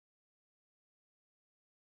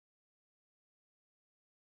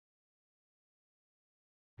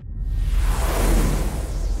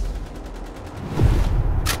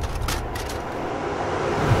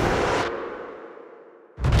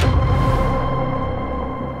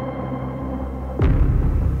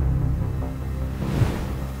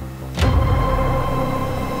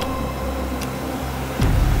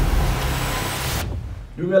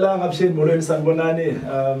Heavenly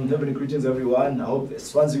greetings, everyone. I hope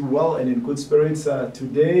this finds you well and in good spirits.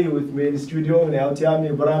 Today with me in the studio,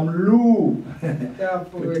 but I'm Lou.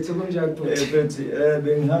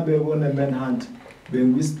 Manhunt.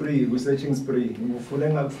 Being whispering, researching spree.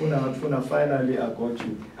 Finally, I got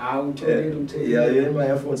you. Yeah, in my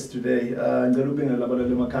efforts today. And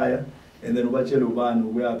then watch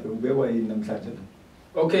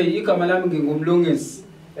okay, Mlungisi.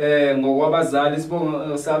 Ngokwabazali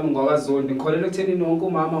sibonga sami ngokwaZondi ngikholelwa ekutheni nonke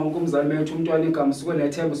umama wonke umzali methu umntwana igama suke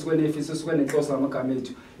nethemba suke nefiso suke nenhloso amagama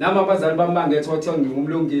ethu nami abazali bami bangethe wathi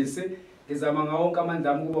ngingumlungisi ngizama ngawo wonke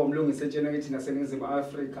amandla ami kuba umlungisi etshena kithi naseNingizimu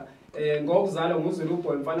Afrika ngokuzalwa nguzulu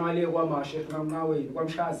boy mfana wale kwaMashe eNqaweni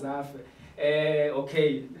kwaMshazafe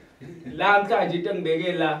okay la mhlanje into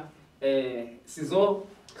engibeke la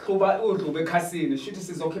sizohluba udlube ekhasini shithi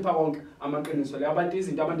sizokhipha konke amaqiniso le abantu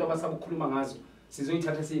izinto abantu abasabukhuluma ngazo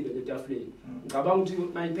sizoyithatha siyibeke etafuleni ngicabanga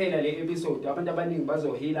ukuthi mayiphela le episode abantu abaningi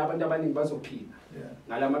bazohila abantu abaningi bazophila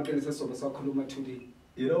ngalamaqiniso esobe sakhuluma today.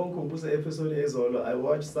 You know, Kumbusa episode ezolo I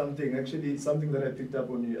watched something that I picked up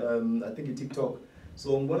on I think in TikTok.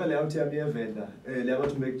 So ngibona le out yami evenda le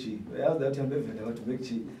abantu make G yazi that yami evenda abantu make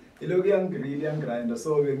G iloku yangrind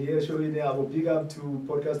so ngiye show ini yabo big up to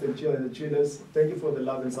podcast and chill and the chillers. Thank you for the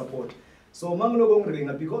love and support. So mangiloko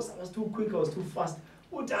ngiringa because I was too quick, I was too fast.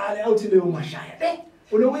 Utale awuthi leyo mashaya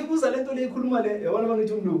unokuyibuza lento leyikhuluma le yabona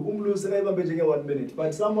bangithi umlu sekayibambe njenge 1 minute,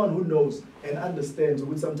 but someone who knows and understands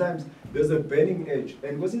ukuthi sometimes there's a burning edge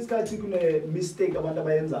and kwesinye isikhathi kune mistake abantu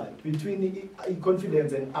abayenzayo between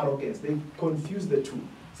confidence and arrogance. They confuse the two.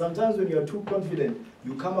 Sometimes when you are too confident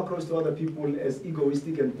you come across to other people as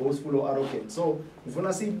egoistic and boastful or arrogant. So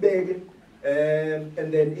ufuna sibeke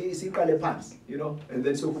and then isiqale phansi, you know, and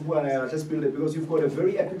then so just build it because you've got a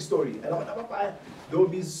very epic story and they'll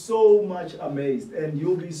be so much amazed and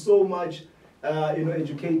you'll be so much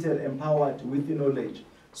educated, empowered with your knowledge.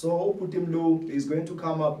 So Putimlu is going to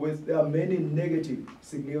come up with, there are many negative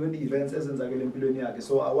significant events as in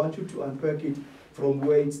so I want you to unpack it from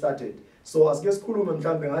where it started. So as guess for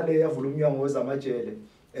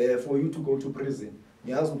you to go to prison.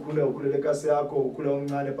 But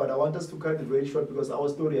I want us to cut it very short because our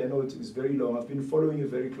story, I know it is very long. I've been following you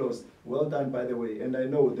very close. Well done, by the way. And I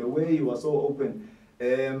know the way you are so open.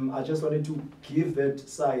 I just wanted to give that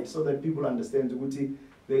side so that people understand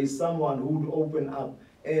there is someone who would open up.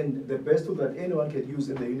 And the best tool that anyone can use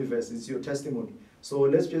in the universe is your testimony. So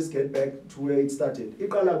let's just get back to where it started.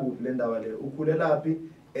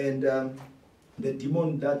 And the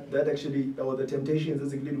demon that actually, or the temptations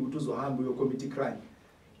basically to harm you commit crime.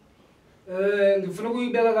 Ngifuna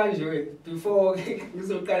ukuyibeka kanje before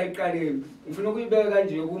ngizoqala eqaleni ngifuna ukuyibeka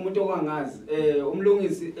kanje kumuntu ongangazi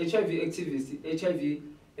umlungisi HIV activist, HIV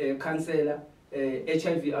counselor,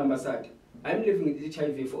 HIV ambassador. I'm living with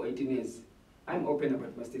HIV for 18 years. I'm open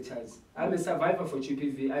about my status. I'm a survivor for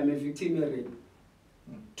GPV. I'm a victim of rape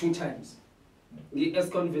 2 times.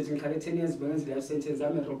 Ngi-ex-convict ngikhale 10 years bengenza life sentence.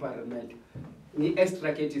 I'm a robbery man.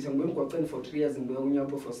 Ngi-extracted ngimgwaqeni for 3 years ngibuya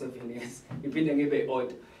kunyapho for 7 years. Ngiphinde ngibe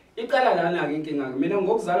odd. Iqala lana ke inkinga mina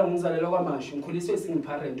ngokuzalwa ngizalelwa kwaMashe ngikhuliswe single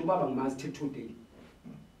parent ubaba ngimazi till today.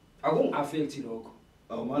 Akungi-affect lokho.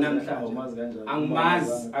 Namhlanje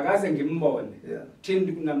angimazi akaze ngimbone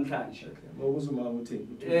thini namhlanje. Mawuzuma uthini?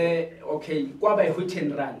 Okay kwaba i-hit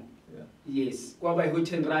and run. Yes kwaba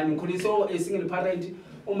i-hit and run ngikhuliswe single parent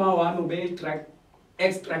uma wami ube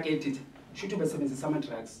extracted should besebenzisa ama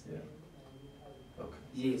drugs.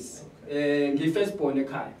 Yes ngi-first born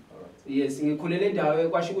ekhaya. Yes ngikhulele endawo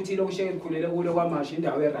kwasho ukuthi lokho sheke ngikhulele kulo kwaMashe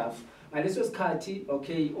indawo eRAF ngaleso sikhathi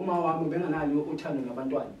okay uma wami benganalo uthando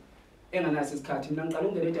nabantwana enganaso isikhathi mina ngiqala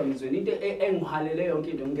ungena edamizweni into engihalele yonke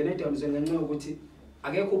into ngene edamizweni ngenxa ukuthi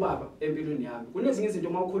akekho ubaba empilweni yami kunezinye izinto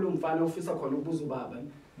uma ukhuluma umfana ufisa khona ukubuza ubaba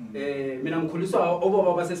mina ngikhuliswa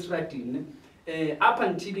obaba basestradini up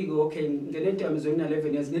until okay ngene edamizweni na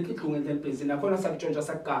 11 years ngikidlunga enhlebhenzini nakhona sakutshontsha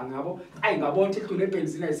sakuganga yabo ayi ngabona ukuthi idlunga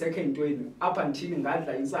ebhenzini ayisekho entweni up until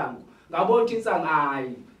ngadla insangu ngabona ukuthi insangu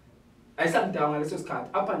ayisakudanga ngaleso sikhathi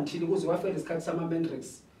up until kuze wafela isikhathi sama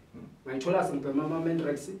Mandrex ngayithola sengibhema ama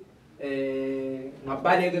Mandrex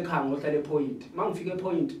ngabaleka ekhaya ngohlala ePoint mangifika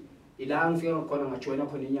ePoint ila ngifika khona ngajoina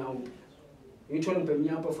khona inyawo ngithola ngibhema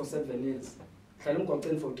inyawo for 7 years hlala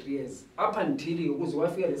ngigwaqeni for 3 years up until kuze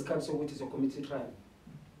wafika lesikhathi sokuthi so commit trial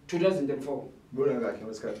 2004 bona ngakhe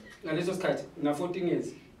ngesikhathi ngaleso sikhathi na 14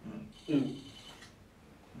 years. Okay,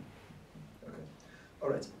 all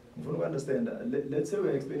right. Ngifuna ukunderstand, let's say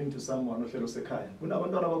we're explaining to someone ohlelo sekhaya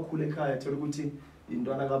kunabantwana abakhulu ekhaya thola ukuthi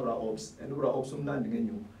intwana kabra ops and ubra ops umnandi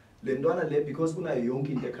ngenyuka le ntwana le because kunayo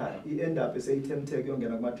yonke into ekhaya I end up eseyithemteke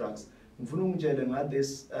yongena kuma drugs ngifuna ungitshele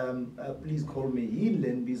ngathis please call me yini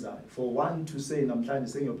le nibizayo for one to say namhlanje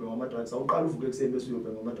sengiyobheka ama-drugs awuqala uvuke ekuseni bese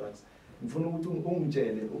uyobheka ama-drugs ngifuna ukuthi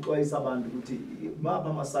ungitshele uxwayise abantu ukuthi mapha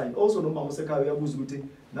ama-sign also nomama usekhaya uyabuza ukuthi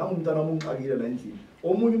nangu umntwana wami ungixakile la endlini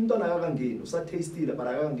omunye umntwana akakangeni usatastile but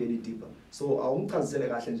akakangeni deeper so awungichazisele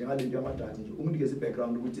kahle nje ngale nto yama-drugs nje unginikeze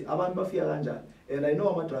i-background ukuthi abantu bafika kanjani and I know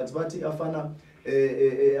ama-drugs bathi afana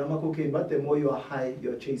ama-cocaine but the more you are high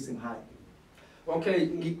you are chasing high. Okay,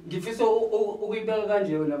 ngifisa ukuyibeka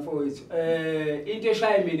kanje yona mfowethu. Into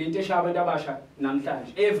eshaya mina, into eshaya abantu abasha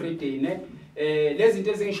namhlanje every day ne. Lezi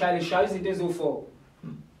zinto ezingishaya izinto ezo4.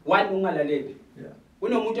 One ungalaleli. Yeah.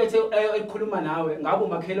 Unomuntu ethe ekhuluma nawe, ngabe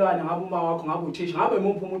umakhelwane, ngabe uma wakho, ngabe uthisha, ngabe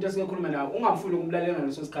umuntu umuntu esekhuluma nawe, ungamfuni ukumlalela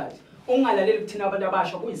ngaleso sikhathi. Ungalaleli kuthina abantu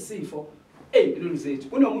abasha kuyisifo. Empilweni zethu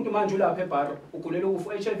kunomuntu manje ulapha eBharo ugulela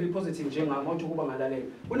ukufa HIV positive njengami uthi kuba ngalalela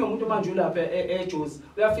kunomuntu manje ulapha eJozi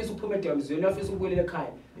uyafisa ukuphuma edamzweni uyafisa ukubuyela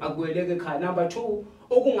ekhaya akubuyeleke ekhaya. Number 2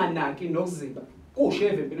 ukunganaki nokuziba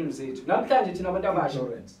kusheve empilweni zethu namhlanje thina abantu abasha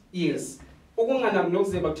yes ukunganaki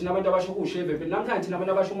nokuziba thina abantu abasha kusheve empilweni namhlanje thina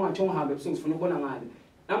abantu abasha ungathi ungahambe ebusuku sifuna ukubona ngale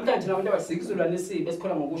namhlanje thina abantu abasikizulwane esibe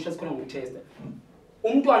esikhola ngokusha esikhola ngokutesta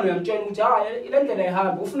umntwana uyamtshela ukuthi hayi le ndlela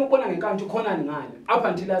ihamba ufuna ukubona ngenkanti ukhona ngani up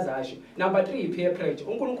until azasho. Number 3 peer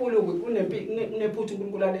pressure uNkulunkulu unephutha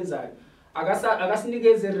uNkulunkulu alenzayo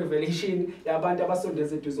akasinikeze revelation yabantu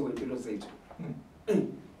abasondeze eduze kwempilo zethu.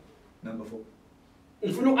 Number 4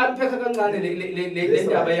 ngifuna ukupheka kancane le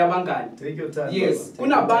ndaba yabangani. Take your time. Yes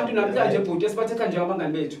kunabantu namhlanje ebhuti esibathetha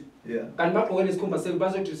njengabangani bethu yeah kanti bagqokele isikhumba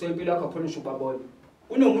bazothi impilo yakho khona usho babona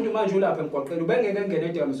unomuntu manje ulapha emgwaqeni ubengeke engene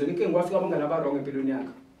edamzweni inkinga wafika abangani abarong empilweni yakhe.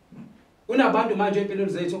 Unabantu manje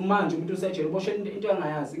empilweni zethu manje umuntu usejele uboshe into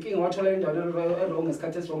angayazi inkinga wathola indawo erong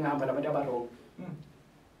ngesikhathi esirong ehamba nabantu abarong.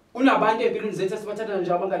 Unabantu empilweni zethu esibathatha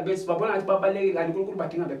nje abangani bethu babona ukuthi babaleke kanti uNkulunkulu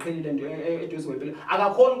badinga beqhelile nje eduze kwempilo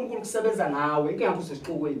akakhona uNkulunkulu kusebenza ngawe inkinga yakho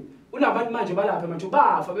sesixukwini. Unabantu manje balapha manje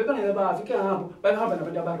bafa bebengeke bafa inkinga ngapho bayahamba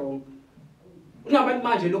nabantu abarong. Unabantu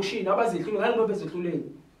manje lokushini abazihlule ngani ngoba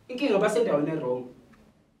bezihluleni inkinga basendaweni erong.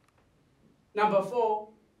 Number 4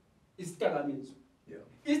 isidakamizwa. Yeah.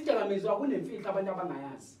 Isidakamizwa kunemfihlo abantu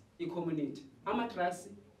abangayazi i-community. Ama-drugs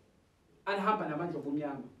anihamba namandlovu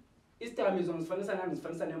omnyama. Isidakamizwa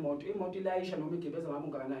ngisifanisa nemoto. Imoto ilayisha noma igibeza ngabe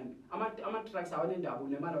ungakanani. Ama-drugs awanendaba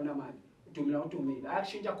unemali awunamali. Udumile.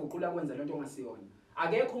 Ayakushintsha aguqula kwenza lento ongasiyona.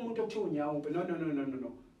 Akekho umuntu okuthiwa unyawumpe.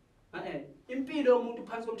 No. Impilo yomuntu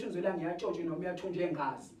phansi komthunzi welanga iyatshontsha noma iyathunjwa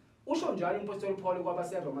engazi. Usho njalo umpostoli Paul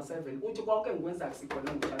kwaba-Roma 7 uthi konke engikwenza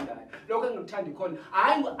akusikhona ngikuthandayo. Lokho engikuthanda khona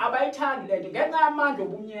hayi abayithandi lento ngenxa yamandla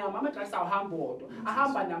obumnyama ama-drugs awahamba wodwa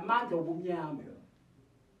ahamba namandla obumnyama.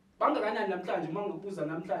 Bangakanani namhlanje uma ngibuza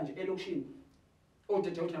namhlanje elokishini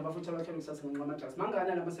odadewethu nabafuthu abahlala kusasa ngenxa yama-drugs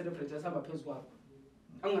bangakanani ama-celebrities asihamba phezu kwabo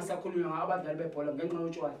angasakhulunywa ngabadlali bebhola ngenxa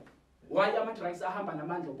yotshwala. Why ama-drugs ahamba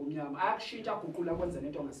namandla obumnyama ayakushintsha aguqula kwenza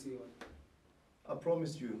lento ongasiyona. I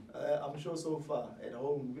promised you, I'm sure so far at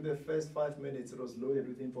home, with the first 5 minutes, it was loaded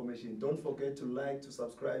with information. Don't forget to like, to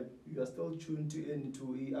subscribe. You are still tuned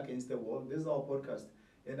into Against the Wall. This is our podcast,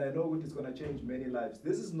 and I know it's going to change many lives.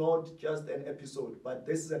 This is not just an episode, but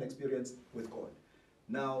this is an experience with God.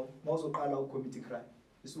 Now, Mazoqala committee crime.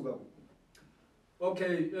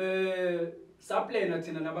 Okay, saplena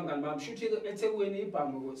thina nabangani bami shuthi eThekwini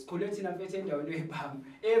ibhamu sikhule thina mfethu endaweni yebhamu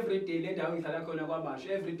every day le ndawo ngihlala khona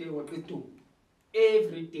kwaMasha every day weqidu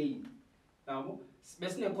every day yabo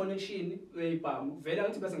besine connection yebhamu vela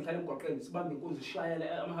ngithi bese ngihlala emgwaqeni sibambe inkunzi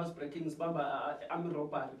sishaya ama house breaking sibamba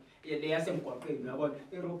robbery le yasemgwaqeni yabona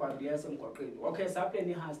irobbery yasemgwaqeni. Okay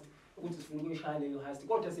saplena ihast ukuthi sifuna ukuyishaya leyo hast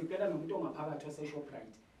kodwa siplena nomuntu ongaphakathi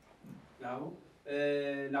waseShoprite yabo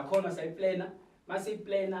nakhona sayiplena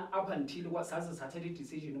masiplena up until kwasaze sathatha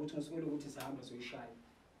i-decision ukuthi ngisuke ukuthi sihamba soyishaya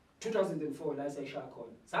 2004 la sayishaya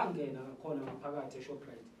khona sangena khona ngaphakathi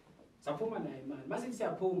eShoprite saphuma naye imali masithi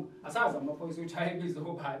siyaphuma asazi amaphoyisa ukuthi hayi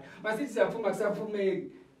bizobhala masithi siyaphuma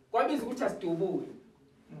kusaphumeki kwabiza ukuthi asidubule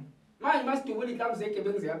manje masidubule inhlamvu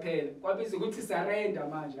zegebengu ziyaphela kwabiza ukuthi surrender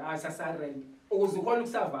manje sasarrender ukuze ukhona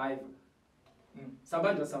ukusurvive.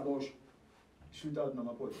 Sabanjwa saboshwa shootout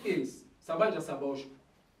namaphoyisa. Yes sabanjwa saboshwa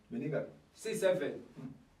benika C7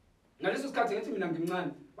 ngaleso sikhathi ngathi mina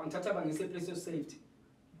ngimncane bangithatha bangise place of safety.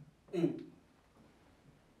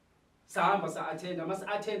 Sahamba sa-attenda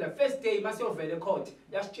masi-attenda first day masiyovela ecourt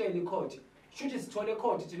yasitshela icourt shuthi sithole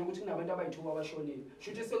ecourt thina ukuthi kunabantu abayithuka abashonile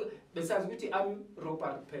shuthi besazi ukuthi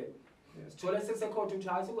robbery kuphela sithole sesecourt ukuthi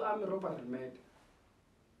hayi siku robbery murder.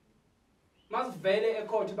 Masivele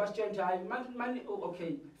ecourt basitshela ukuthi hayi mani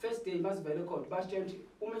okay first day masivele ecourt basitshela ukuthi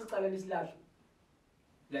uma sicala isilahla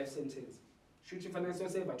life sentence shuthi fanele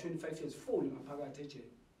siyoseva 25 years full ngaphakathi ejele.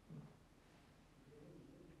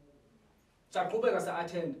 Saqhubeka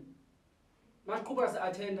sa-attend. Masiqhubeka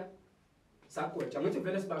sa-attenda, sagwetha. Ngithi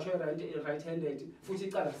vele sibashwe right-handed, futhi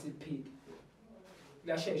icala siphike.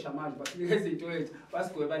 Kuyashesha manje, basinika izinto ethu,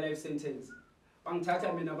 basigweba life sentence.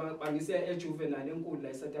 Bangithatha mina bangise ejuvenile enkulu la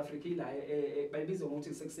eSouth Africa la bayibiza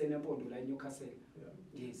ngokuthi sekuseni empondo la eNewcastle.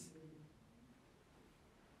 Yes.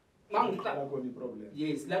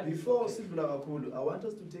 Yes. Before Sibula Kakulu, I want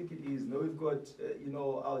us to take it easy. Now we've got,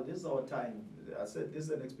 this is our time. I said this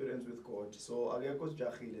is an experience with coach. So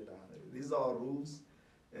these are our rules.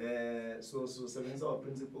 So these are our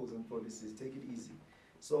principles and policies. Take it easy.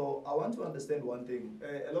 So I want to understand one thing.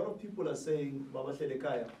 A lot of people are saying, Baba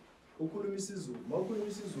Hlelekaya,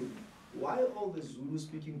 why all the Zulu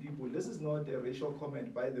speaking people? This is not a racial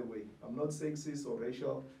comment, by the way. I'm not sexist or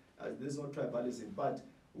racial. This is not tribalism. But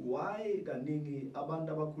why kaningi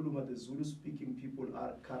abantu abakhuluma the Zulu speaking people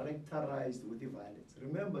are characterized with the violence?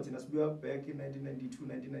 Remember, back in 1992,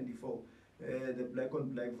 1994, the black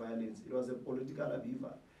on black violence, it was a political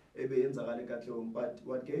aviva. But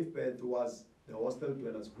what gave birth was the hostel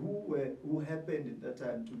dwellers who happened at that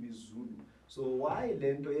time to be Zulu. So why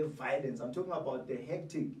then to have violence? I'm talking about the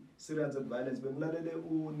hectic serious violence.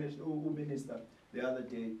 Minister the other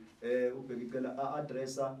day,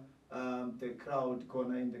 addresser the crowd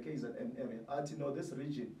corner in the KZN area. This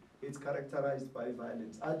region, it's characterized by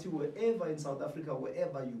violence. Wherever in South Africa,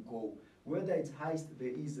 wherever you go, whether it's heist, there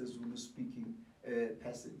is a Zulu speaking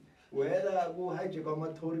person. Whether go hijack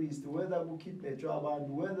a tourist, whether go kidnap abantu,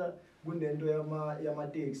 whether go nento yama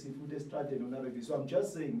taxi, food strategy on review. So I'm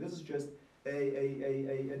just saying, this is just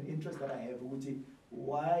an interest that I have.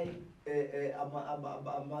 Why they are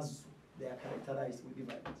characterized with the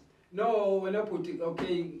violence. No, when I put it,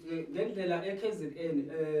 okay, ngendlela eKZN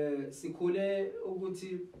sikhule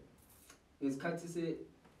ukuthi ngesikhathi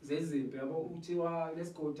zezimpi yabo ukuthiwa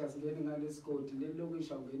lesigodi asingeni ngalesigodi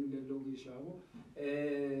lelokishi awungeni lelokishi yabo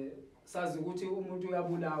sazi ukuthi umuntu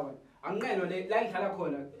uyabulawa anqeno la ngihlala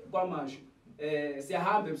khona kwamasho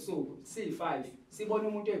siyahamba ebusuku C5 sibona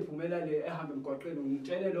umuntu ephumela le ehamba emgwaqeni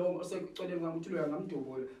ngitshele lo oseceleni ngami uthi lo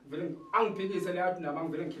ngamdubula vele angiphikise le yathi nami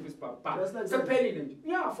ngivele ngikhiphe isibhabha sekuphelile nje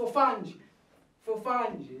yeah for fun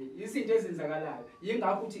nje izinto ezenzakalayo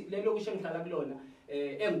yingakho uthi lelo kusho ngihlala kulona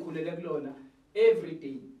engikhulele kulona every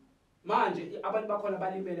day manje abantu bakhona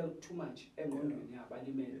balimele too much engqondweni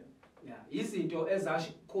yabalimele yeah izinto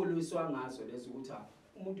ezashikhuliswa ngazo lezo ukuthi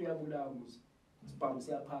umuntu uyabulawa muzi isibhamu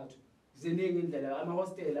siyaphathwa ziningi indlela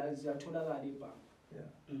ama-hostela ziyatholakala ibhamu.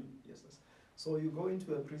 Yeah. Yes. So you go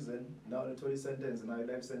into a prison, now a 20 sentence, now a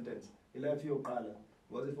life sentence. Life yoqala.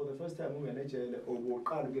 Was it for the first time ungene jail or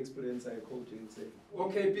uqala uku-experience a coaching say?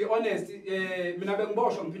 Okay, be honest, mina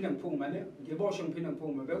bengiboshwa ngiphinde ngiphume ne. Ngiboshwa ngiphinde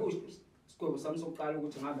ngiphume. Bekusiko sami sokuqala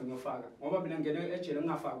ukuthi ngabe ngiyofaka. Ngoba mina ngene ejele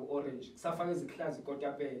ngafaka uorange. Kusafaka izihlazi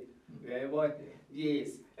ikotapele. Uyayibona?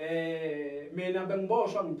 Yes. Mina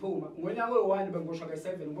bengiboshwa ngiphuma. Ngonyaka we-1 bengiboshwa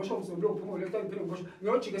ke-7. Ngiboshwa umsombuluko ngiphuma le-3 ngiphinde ngiboshwa.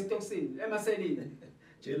 Ngiyojika esitokisini emaselini.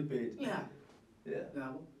 Jail paid. Yeah. Yeah.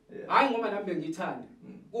 Yabo. Hayi ngoba nami bengithanda.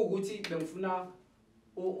 Ukuthi bengifuna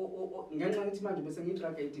ngenxa ukuthi manje bese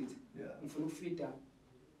ngi-drug addict. Ngifuna ukufida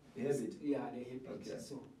habit. Yeah, le habit.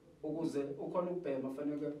 So ukuze ukhona ukubhema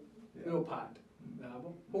fanele uyophanda.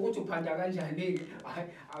 Yabo. Ukuthi uphanda kanjani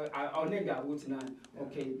awunendaba ukuthi nani.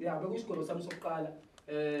 Okay, yeah bekuyisikolo sami sokuqala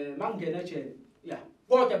mangingena ejele. Yeah.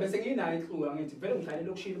 Kodwa bese nginayo inhluka ngithi vele ngidlalela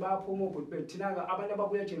lokushini bayaphuma ubhuti bethina abantu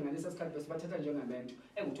ababuya ejele ngalesa sikhathi bese bathatha njengamento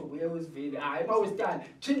enguthi ubuye wesivile hayi emawestani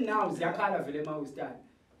thini now ziyakhala vele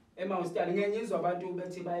emawestani ngiyizwa abantu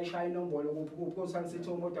bethi bayishaya inombolo kuphi kuSunset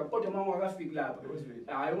Motor kodwa uma ungakafiki lapha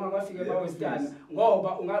hayi ungakafiki emawestani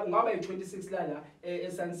ngoba ungaba yi26 lala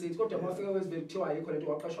eSunset kodwa uma ufika wesivile kuthiwa ayikho lento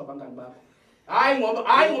waqashwa abangani bakho hayi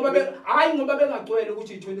ngoba bengagcwele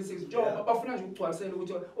ukuthi i26 njengoba bafuna nje ukugcwalisela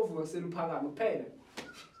ukuthi uvuka kusela uphakame kuphela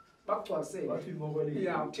bakugcwalisela bathi imongolile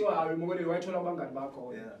yeah kuthiwa hayi imongolile wayithola abangani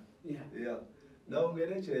bakho yeah now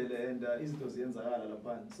ungene ejele and izinto ziyenzakala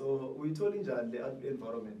lapha so uyithola njani le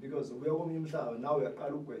environment because ubuya komunye umhlaba now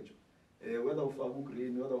uyaqala ukugwetshwa whether ufaka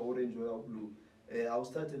ugreen whether orange whether blue I'll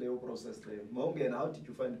start leyo process leyo mawungena how did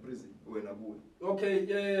you find prison wena kuwe okay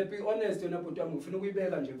be honest wena bhuti wami ngifuna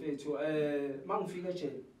ukuyibeka nje mfethu mangifika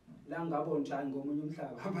ejele la ngabona njani ngomunye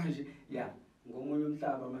umhlaba manje yeah ngomunye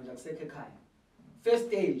umhlaba manje akusekho ekhaya first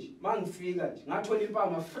stage mangifika nje ngathola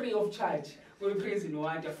impama free of charge kwi prison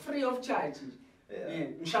wanta free of charge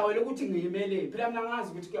ngishawele ukuthi ngiyimele phela mina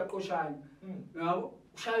ngazi ukuthi kuyaqoshana ngabo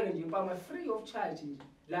ushayele nje impama free of charge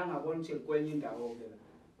la ngabona ukuthi kwenye indawo phela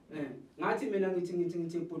ngathi mina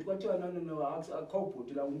ngithi bhuti kwathiwa no akho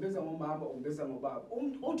bhuti la ungibeza ngomama ungibeza ngobaba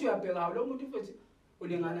uthi uyabheka lo muntu futhi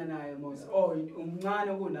ulingana naye mos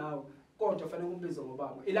umncane kunawe kodwa fanele kumbize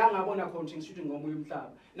ngobaba ila ngabona khona ukuthi ngishuthi ngomunye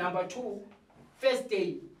umhlaba. Number 2, first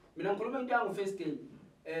day mina ngikhuluma into yangu first day.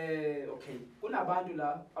 Okay, kunabantu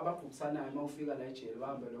la abaqhubisanayo mawufika la ejele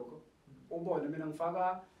bahamba lokho ubone mina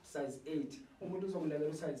ngifaka size 8 umuntu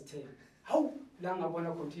uzongilekela size 10. Hawu la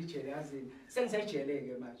ngabona khona ijele yazini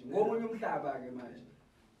sengisejeleke manje ngomunye umhlaba ke manje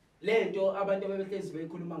lento abantu abebehlezi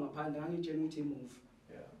beyikhuluma ngaphandle ngangitshela ukuthi imove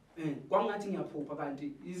kwangathi ngiyaphupha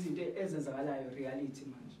kanti izinto ezenzakalayo reality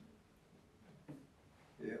manje.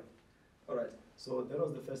 Yeah, all right, so that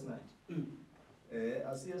was the first night.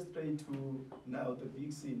 I see us straight to now the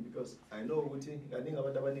big scene because I know ukuthi kaningi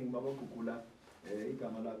abantu abaningi babagugula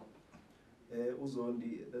igama lakho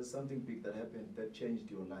uzondi. There's something big that happened that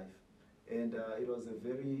changed your life, and it was a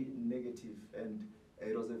very negative and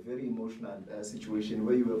it was a very emotional situation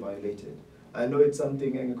where you were violated. I know it's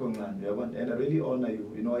something and I really honor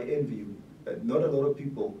you. You know, I envy you. Not a lot of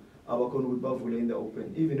people are going to bavula in the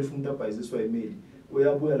open, even if umtapa is this way made. But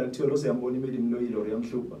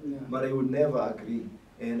I would never agree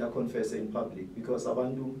and I confess in public because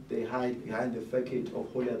abantu, they hide behind the facade of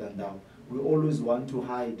holier than thou. We always want to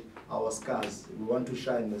hide our scars. We want to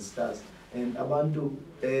shine the stars. And abantu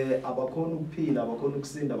abakonu phila, abakonu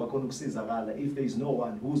kusinda, abakonu kusizakala. If there is no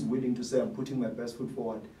one who's willing to say, I'm putting my best foot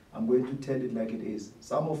forward, I'm going to tell it like it is.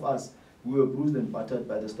 Some of us, we were bruised and battered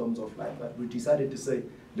by the storms of life, but we decided to say,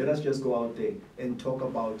 let us just go out there and talk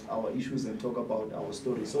about our issues and talk about our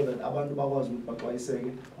stories so that abantu bakwazi ukuthi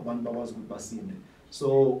baxwayiseke, abantu bakwazi ukuthi basinde.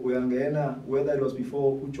 So we are whether it was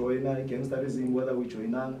before we joined gangsterism, whether we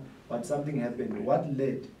joined, but something happened. What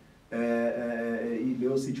led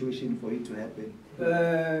the situation for it to happen?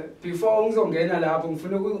 Before ngizongena lapho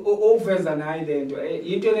ngifuna ukuveza nayi lento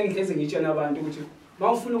into lengihleze ngitshela abantu ukuthi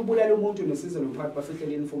mawufuna ukubulala umuntu nesizo lomphathi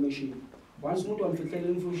bafihlele information. Once umuntu wamfihlele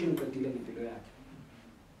information qedile ngempilo yakhe.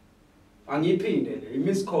 Angiphinde le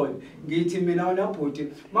miss call ngithi mina unabhuti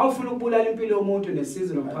mawufuna ukubulala impilo yomuntu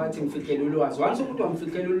nesizo lomphathi ngifihlele ulwazi. Once umuntu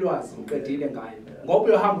wamfihlele ulwazi uqedile ngayo. Ngoba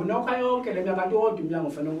uyahamba unokha yonke le kanti odwa umnyango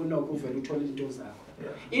ufanele unokho uvele uthole into zakho.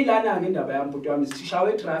 Ilana ke indaba yami bhuti wami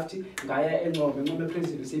sishawe draft ngaya eNcome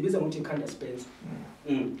president sibiza ngokuthi ikhanda Spencer.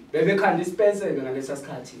 Bebekhanda Spencer ke ngalesa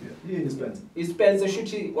sikhathi. Yini Spencer? Spencer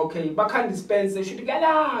shuthi okay bakhanda Spencer shuthi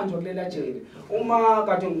kalanjwa kulela jele. Uma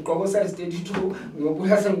kade ngigqoka size 32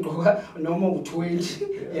 ngobuya sengigqoka noma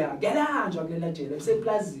u20. Yeah, kalanjwa kulela jele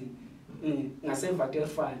eseplazini. Ngasemva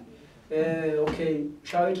terfan. Okay,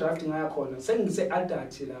 shawe draft ngaya khona. Sengise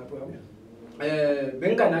adult lapho yabo.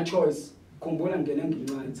 Bengana choice. Kumbona ngene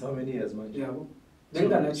ngincane. It's how many years manje? Yabo.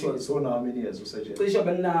 Bengana choice. So now how many years useje? Cishe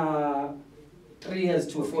bena 3 years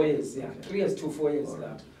to 4 years, yeah. 3 years to 4 years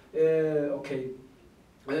la. Okay.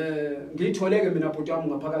 Ngitholeke mina bhuti wami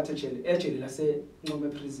ngaphakathi ejele lase Ncome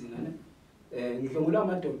prison ne. Ngihlongula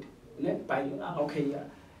amadoda ne by okay yeah.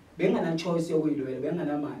 Bengana choice yokuyilwela,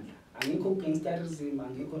 bengana amandla. Angikho gangsterism,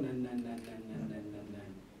 angikho nani.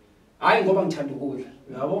 Hayi ngoba ngithanda ukudla,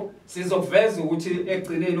 yabo? Sizokuveza ukuthi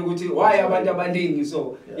egcineni ukuthi why abantu abaningi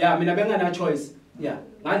so. Yeah, mina bengana choice. Yeah,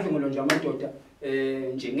 ngadlungulo nje amadoda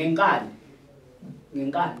nje ngenkani.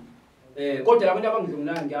 Kodwa labantu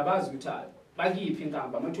abangidlungulayo ngiyabazi ukuthi bakiphi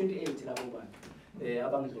inkamba ama 28 labo bantu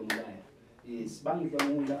abangidlungulayo. Yes,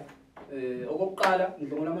 bangidlungula okokuqala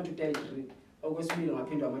ngidlungula ama 23, okwesibili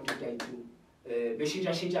ngaphindwa ama 22.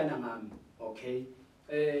 Beshintsha ngami. Okay.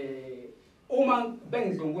 Uma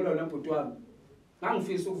bengidlungula nobhuti wami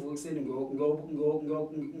ngangifisa ukuvuka ekseni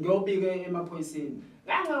ngiyobika emaphoyiseni.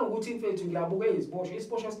 Nganga ukuthi mfethu ngiyabuka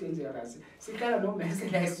isiboshwa sidenzeka kasi. Sihlala nomese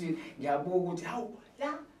la eswini ngiyabuka ukuthi hawu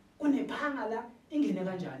la kunephanga la ingene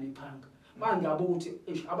kanjani iphanga. Manje ngiyabuka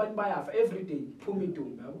ukuthi abantu bayafa every day phuma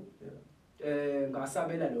idumbu yabo.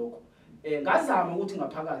 Ngasabela lokho. Ngazama ukuthi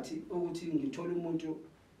ngaphakathi ukuthi ngithole umuntu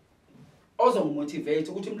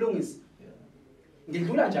ozongimotivate ukuthi Mlungisi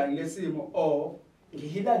ngidlula njani lesimo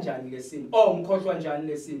ngihila njani lesimo ngikhohlwa njani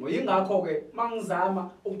lesimo. Yingakho ke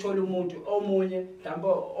mangizama ukuthola umuntu omunye mhlawumbe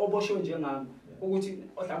oboshwe njengami ukuthi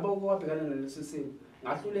mhlawumbe okwabhekana nalesi simo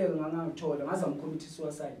ngahluleka ngangithola ngazama commit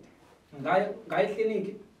suicide. Ngaye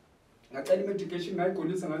clinic ngacela medication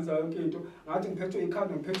ngayigolisa ngenza yonke into ngathi ngiphethwe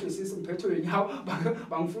ikhanda ngiphethwe isisi ngiphethwe inyawo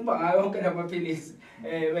bangifumba ngayo yonke lamaphilisi.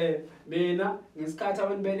 Mina ngesikhathi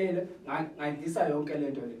abantu belele ngayidlisa yonke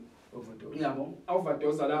lento le. Yabo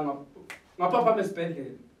overdose la ngaphapha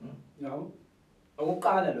esibhedlela. Yabo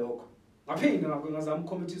akuqala lokho ngaphinda ngazama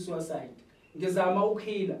commit suicide ngizama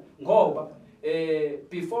ukuhila ngoba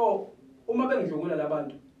before uma bengidlungula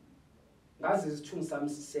labantu ngazi isithungu sami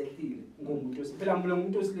sisehlile ngomuntu phela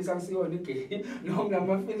umuntu osilisa ngisiyona igame noma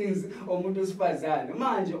nama feelings omuntu osifazana.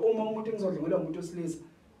 Manje uma umuntu engizodlungula umuntu osilisa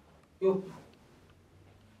yo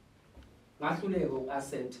ngahluleka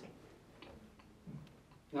uku-accept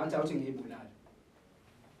ngathi awuthi ngiyibulala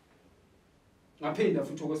ngaphinda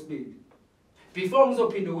futhi okwesibili before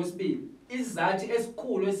ngizophinda okwesibili izathu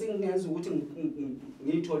esikhulu esingenza ukuthi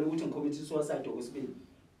ngithole ukuthi ngicommit suicide okwesibili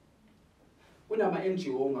kunama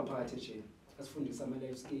NGO ngaphakathi ejele asifundisa ama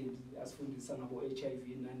life skills asifundisa ngabo HIV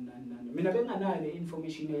nani mina benganayo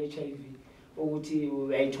information ye HIV ukuthi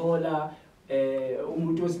uyayithola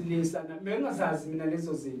umuntu wesilisa bengazazi mina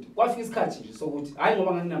lezo zinto kwafika isikhathi nje sokuthi hayi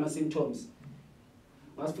ngoba nginama symptoms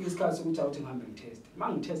ngasifika isikhathi sokuthi awuthi ngihambe ngitest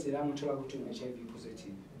mangiteste la ngithola ukuthi ngi-HIV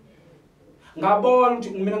positive ngabona ukuthi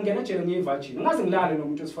mina ngingena ejele ngiyivirgin ngaze ngilale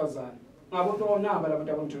nomuntu wesifazane ngabona naba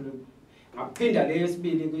labantu abangithole ngaphinda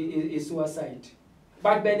leyesibili i-suicide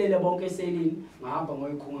bakubelele bonke eselini ngahamba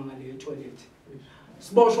ngoyikhunga ngale toilet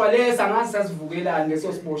siboshwa lesa ngazi sasivukelana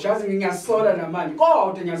leso siboshwa yazi ngiyasola namanje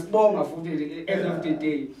kodwa ngiyasibonga futhi end of the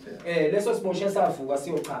day leso siboshwa savuka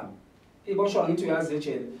siyochama iboshwa ngithi uyazi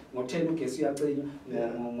ejele ngo10 ugesi uyacinywa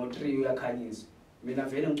ngo3 uyakhanyiswa mina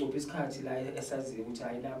vele ngicupha isikhathi la esaziyo ukuthi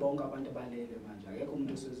hayi la bonke abantu balele manje akekho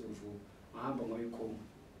umuntu osezovuka ngahamba ngoyikhunga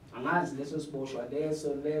angazi leso siboshwa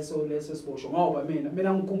leso siboshwa ngoba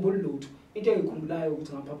mina ngikhumbula lutho into engikhumbulayo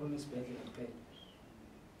ukuthi ngaphapha nesibhedlela kuphela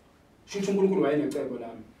shuthi uNkulunkulu wayenecebo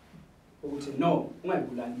lami ukuthi no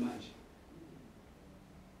ungayibulali manje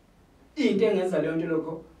into engenza leyo nto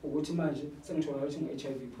lokho ukuthi manje sengithola ukuthi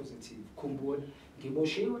ngi-HIV positive khumbula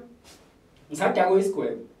ngiboshiwe ngisadakwe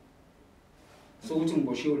isigwebo sokuthi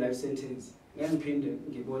ngiboshiwe life sentence ngiphinde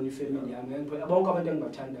ngibone ifamily yami bonke abantu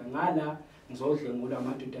engibathanda ngala ngizodlengula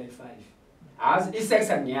amadoda ayi5 azi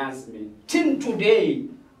isex angiyazi mina till today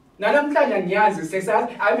nalamhlanje ngiyazi isex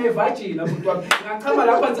I'm a virgin abut wami ngachama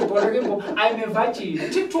lapha ngizobona ke ngoba I'm a virgin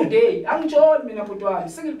till today angitshoni mina abut wami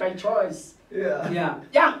single by choice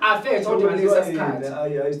young affect kodwa ngalesa sikhathi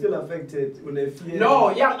I still affected une-fear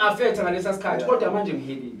no young affect ngalesa sikhathi kodwa manje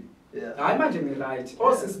ngihilile hayi manje ngi-right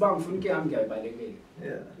osisiba ngifuna ke yami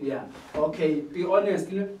ngiyayibalekela okay be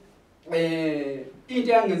honest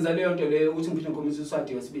into yangenza leyo nto leyo ukuthi ngiphinde ngikhombise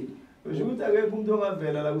uswadi wesibili usho ukuthi akekho umuntu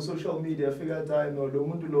ongavela la ku-social media fika time lo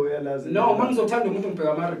muntu lo uyalazi no mangizothanda umuntu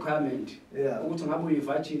ngibheka ama-requirement ukuthi ngabe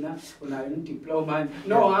uyi-virgin unayo i-diploma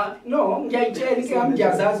no ngiyayitshela ike yami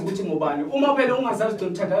ngiyazazi ukuthi ngubani uma phela ungazazi ukuthi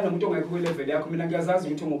ngithandana nomuntu ongekho kwi-level yakho mina ngiyazazi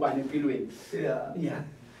ukuthi ngubani empilweni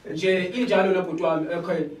nje injalo labhuti wami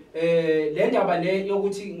okay le ndaba le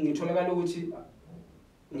yokuthi ngitholakala ukuthi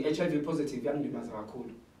ngi-HIV positive yangilimaza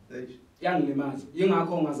kakhulu yangilimaza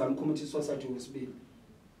yingakho ngazama ukhomithi suicide wesibili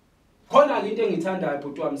khona into engithandayo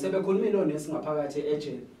bhuti wami sebekhuluma ilonesi ngaphakathi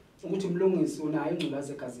ejele ukuthi Mlungisi unayo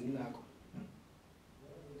ingculaza egazini lakho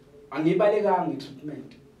angibalekanga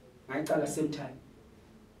nge-treatment ngayicala same time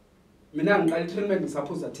mina ngiqala i-treatment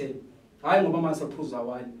ngisaphuza 10 hayi ngoba masaphuza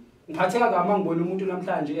 1 ngiphatheka kama ngibona umuntu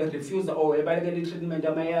namhlanje e-refuse or ebalekela i-treatment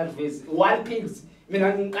ama-ARVs 1 pills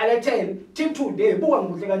mina ngiqale 10 till today buka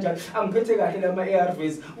ngibuhle kanjani angiphethe kahle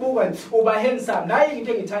lama-ARVs buka uba handsome naye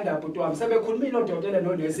into engithanda bhuti wami sebekhulumile odokotela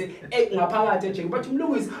nonesi ngaphakathi ejele bathi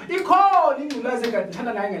Mlungisi ikhona ingculazi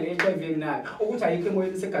engithanda naye ngale HIV enginayo ukuthi ayikho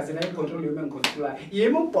emoyeni segazini ayicontrol yona engicontrolayo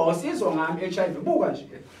yimi uboss izwa ngami HIV buka nje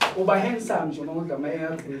uba handsome nje uma udla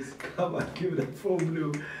ama-ARVs. Come on, give that phone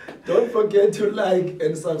blue. Don't forget to like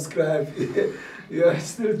and subscribe. You are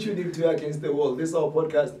still tuning to Against the Wall. This is our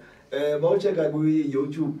podcast. Check out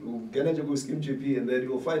YouTube, get into Skeem GP, and then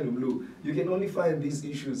you'll find Ndlovu. You can only find these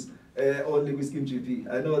issues only with Skeem GP.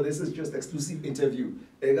 I know this is just exclusive interview.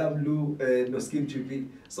 Ndlovu no Skeem GP.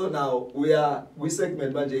 So now we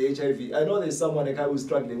segment manje HIV. I know there's someone who's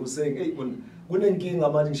struggling, who's saying, hey,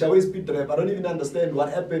 speed trap. I don't even understand what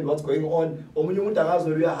happened, what's going on. Omunye umuntu akazi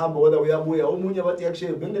uyahamba whether uyabuya. Omunye bathi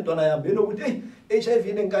actually benentwana yami benokuthi hey HIV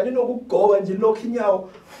nengane nokugoba nje lokho inyawo.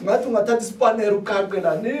 Ngathi ungathatha ispanner uqaqe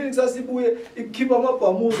la. Nini sasibuye ikhipha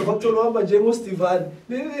amabhamuzo bakuthola uhamba nje ngoStevan.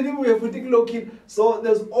 Nini buye futhi kulokho. So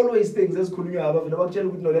there's always things ezikhulunywa abavela bakutshela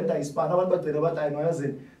ukuthi no lenta ispanner abantu bagcina bathi hayi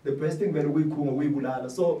ngayazi the best thing vele ukuyikhunga ukuyibulala.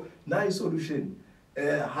 So nice solution.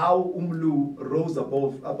 How Ndlovu rose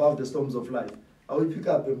above the storms of life. I will pick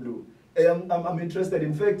up Ndlovu. I'm interested.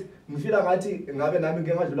 In fact, ngifila ngathi ngabe nami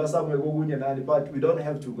ngeke ngadlula somewhere kokunye nani, but we don't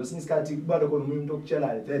have to. Kwesinye isikhathi kuba khona umuntu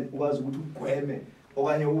okutshelayo then ukwazi ukuthi ugweme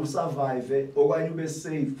okanye usurvive okanye ube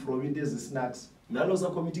safe from into ezi-snacks. Nalo sa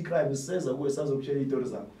committee crime seza kuwe sazokushela izitori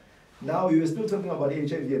zakho. Now you are still talking about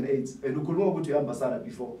HIV and AIDS and ukhuluma ukuthi uyambasana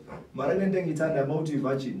before. Mara lento engithanda about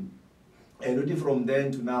virgin. And uthi from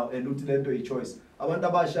then to now and uthi lento i-choice.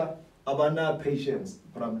 Abantu abasha abana patience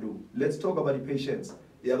from Ndlovu. Let's talk about the patience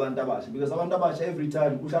yabantu abasha because abantu abasha every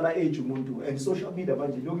time uhlala age umuntu and social media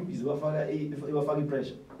manje lokhu busy bafaka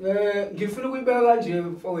i-pressure. Ngifuna ukuyibeka kanje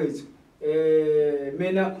mfowethu.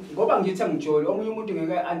 Mina ngoba ngithi angijoli omunye umuntu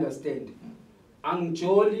ngeke understand.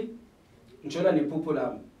 angijoli ngijola nephupho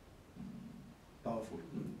lami. Powerful.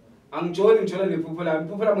 Angijoli ngijola nephupho lami.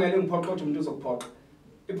 Iphupho lami ngeke ngiphoqe kodwa umuntu uzokuphoqa.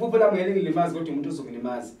 Iphupho lami ngeke ngilimaze kodwa umuntu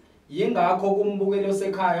uzokulimaza. Yingakho kumbukelo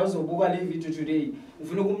osekhaya uzobuka le video today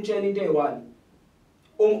ufuna ukumtshela into eyi1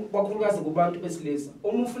 kakhulukazi kubantu besilisa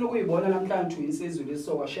uma ufuna ukuyibona namhlanje uyinsizwe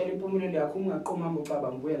lesoka share impumelelo yakho ungaqoma hamba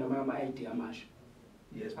ucabanga ubuye nama-idea amasha.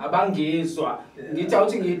 Yes. Abangizwa ngithi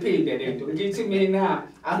awuthi ngiyiphinde lento ngithi mina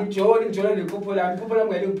angijoli ngijola nephupho lami. Iphupho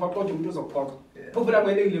lami ngeke ngiphoqa kodwa umuntu uzokuphoqa. Iphupho lami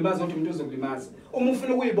ngeke ngilimaze kodwa umuntu uzokulimaza. Uma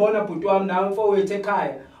ufuna ukuyibona bhuti wami nawe mfowethu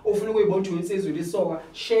ekhaya ufuna ukuyibona uyinsizwe lisoka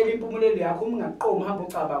share impumelelo yakho ungaqoma hamba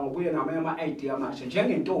ucabanga ubuye nama-idea amasha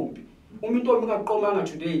njengentombi. Uma intombi ingaqomanga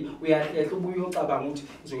today uyahlehla ubuye ucabanga ukuthi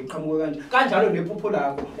uzoyiqhamuka kanje kanjalo nephupho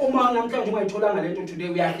lakho. Uma namhlanje ungayitholanga lento today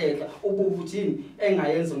uyahlehla ubuke uthini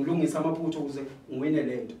engayenza ngilungisa amaphutho ukuze ngiwine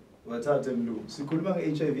lento. Wathathe Mlu sikhuluma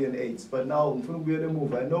nge-HIV and AIDS but now ngifuna ukubuyela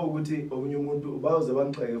emuva. I know ukuthi omunye umuntu bayoze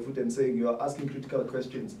bangixeke futhi and saying you are asking critical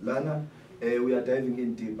questions lana we are diving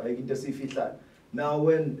in deep ayikho esifihlayo. Now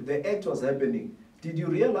when the act was happening, did you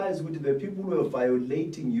realize ukuthi the people who were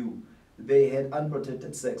violating you they had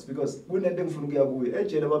unprotected sex? Because kunento engifuna ukuya kuyo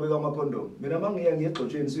ejele babeka ama-condom. Mina mangiya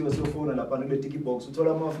ngiyegcotsheni siyofona lapha kule ticky box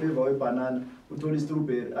uthola ama-flavor webanana uthola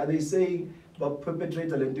i-strawberry. Are they saying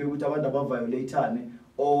ba-perpetrate lento yokuthi abantu abaviolate-ane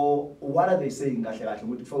or what are they saying kahle kahle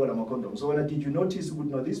ukuthi kufakwe lama-condom? So when did you notice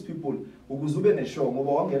ukuthi no these people ukuze ube ne-show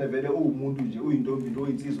ngoba wangena vele uwumuntu nje uyintombi into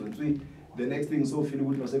oyinsizwa nswi the next thing so feel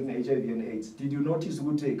ukuthi nosekune-HIV and AIDS. Did you notice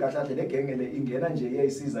ukuthi kahle kahle le genge le ingena nje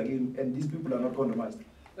iyayisiza kimi and these people are not condomized?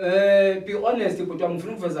 Be honest but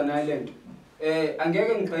ngifuna ukuveza nayo lento.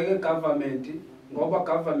 Angeke ngigxeke government ngoba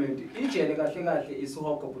government ijele kahle kahle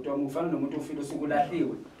isihogo but ufana nomuntu ofile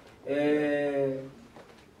usukulahliwe.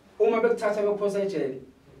 Uma bekuthatha bekuphosa ejele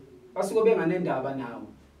basuke benganendaba nawe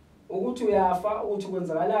ukuthi uyafa ukuthi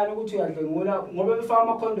kwenzakalani ukuthi uyadlengula ngoba befaka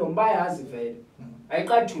ama-condom bayazi vele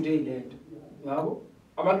ayiqali today lento yabo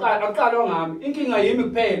aqala ngami inkinga yimi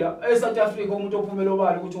kuphela eSouth Africa umuntu ophumela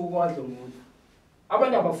obala ukuthi ukwadlengula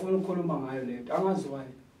abantu abafuna ukukhuluma ngayo lento angazi why.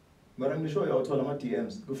 Mara ngisho uyawuthola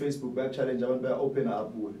ama-DMs ku-Facebook baya-challenge abantu baya-opena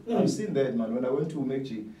up kuwe. I've seen that man when I went to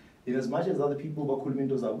McG. In as much as other people bakhuluma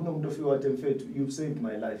into zabo kunomuntu ofika wathi mfethu you've saved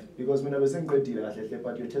my life because mina bese ngiqedile kahle hle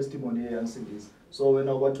but your testimony iyansindisa. So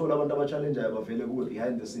wena ubathola abantu aba-challengeayo bavele kuwe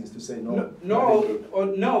behind the scenes to say no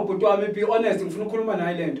but wami be honest ngifuna ukukhuluma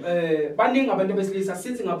nayo lento. Baningi abantu besilisa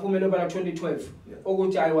since ngaphumela bala 2012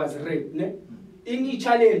 ukuthi I was raped ne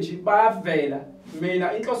i-challenge bayavela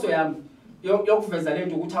mina inhloso yami yokuveza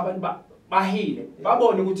lento ukuthi abantu bahile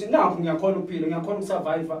babone ukuthi nakho ngiyakhona ukuphila ngiyakhona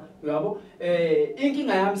ukusurvive uyabo.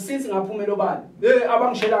 Inkinga yami since ngaphumela obala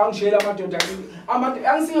angishela amadoda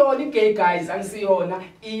angisiyona i-gay guys angisiyona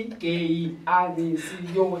i-gay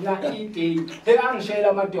i-gay angishela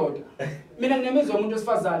amadoda mina nginemizwa umuntu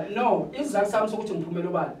wesifazane no isizathu sami sokuthi ngiphumela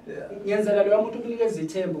obala ngiyenzela loya muntu ukunikeza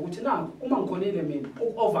ithemba ukuthi nakho uma ngikhonile mina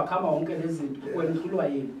uku-overcome wonke lezi zinto wena uhlulwa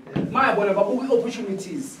yini mayabona babuka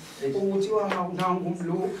i-opportunities ukuthi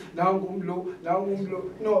nangumlo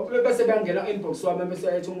no bese bangena inbox wami bese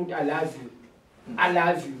yathi umuntu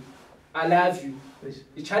I love you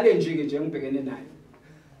i-challenge ke nje ngibhekene nayo.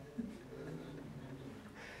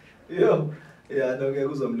 Yeah no ke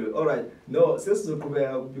kuzomlo. All right no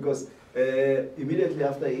sesizoqhubeka because immediately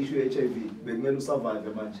after issue HIV bekumele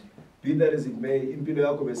usurvive manje be that as it may impilo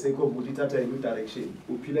yakho besekho ukuthi ithatha in direction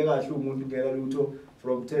uphile kahle umuntu ngela lutho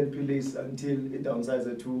from 10 pills until it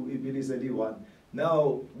downsize to ipills eli1.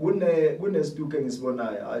 Now kune stuke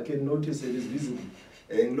ngisibonayo I can notice it is visible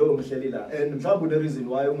ngilo ngihleli la and mhlawumbe the reason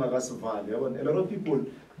why ungakasivali yabona a lot of people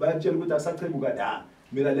bayatshela ukuthi asaqhebuka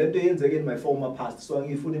mina lento yenzeke in my former past so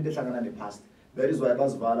angifuni into ehlangana nepast. That is why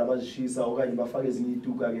bazivala bazishisa okanye bafake ezinye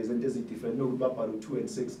ituka ke izinto ezidifferent nokuthi babhala 2 and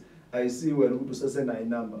 6. I see wena ukuthi usesenayo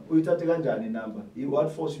inamba uyithathe kanjani inamba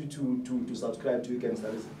what forced you to subscribe to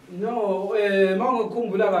Gangsterism? No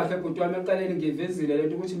mangikhumbula kahle bhuti wami eqaleni ngivezile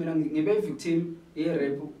lento ukuthi mina ngibe victim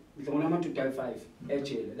ye-rape ngidlungula ama-2.5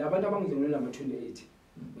 ejele labantu abangidlungulela ama-28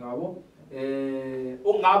 yabo.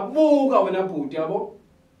 Ungabuka wena bhuti yabo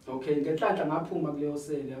okay ngenhlanhla ngaphuma kuleyo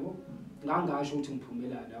sele yabo ngangasho ukuthi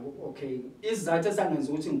ngiphumelana yabo okay isizathu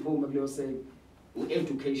esangenza ukuthi ngiphume kuleyo sele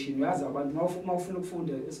u-education uyazi abantu mawufuna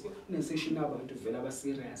ukufunda kune-session abantu vele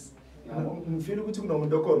aba-serious yabo. Ngifila ukuthi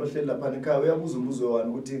kunomuntu okhona ohleli laphana ekhaya uyabuza umbuzo wani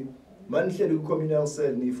ukuthi manihleli ku-communal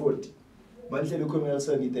cell ni-40 manihleli ku-communal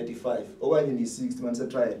cell ni-35 okanye ni-60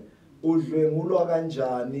 manisetrial udlwengulwa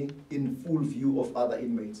kanjani in full view of other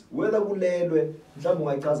inmates whether kulelwe mhlawumbe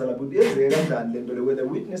ungayichaza lapho ukuthi yenzeke kanjani lento le whether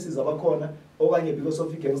witnesses abakhona okanye because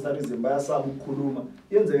of i-gangsterism bayasaba ukukhuluma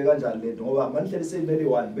yenzeke kanjani lento ngoba manihleli seyimele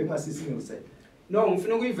 1 bekungasisi-single cell. No,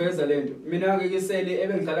 ngifuna ukuyiveza lento. Mina ke sele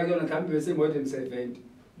ebengidlala kuyona nghambi bese more than 70.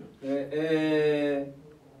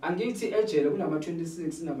 Angithi ejele kunama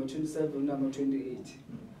 26 nama 27 nama 28.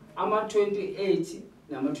 Ama 28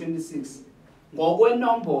 nama 26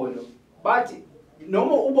 ngokwenombolo. Bathi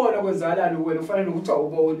noma ubona kwenzakalani wena ufanele ukuthi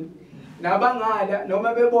awuboni. Nabangala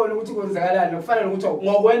noma bebona ukuthi kwenzakalani kufanele ukuthi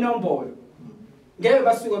ngokwenombolo. Ngeke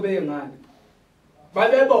basuke beyengani.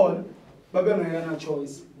 Babebona babengena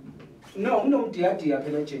choice. No, unomdiyadiya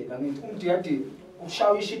phela ejele angithi umdiyadiya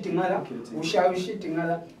ushaya ishidi ngala ushaya ishidi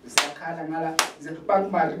ngala sakhala ngala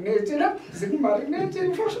zikumarinate la zikumarinate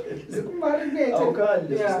mfosho zikumarinate awukhali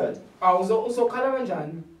lesikhathi uzokhala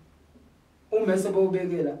kanjani umese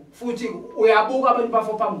bowubekela futhi uyabuka abantu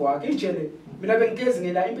bafo phambi kwakhe ijele mina bengigezi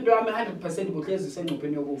ngela impilo yami 100% bohlezi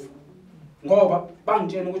sengcupheni yokufa ngoba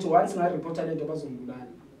bangitshela ukuthi once nga reporta lento bazongibulala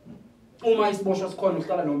uma isiboshwa sikhona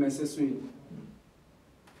uhlala nomese eswini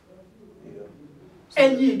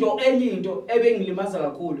enye into ebengilimaza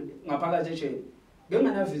kakhulu ngaphakathi ejele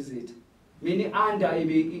bengana visit mini under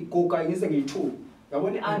iguga ngise ngiyithuka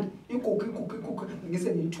yabona under iguga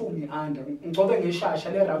ngise ngiyithuka under ngcobe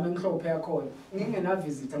ngeshasha le rame enhlophe yakhona ngingena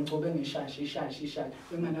visit ngcobe ngeshasha ishasha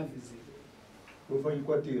bengana visit ufake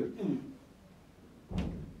ikwatira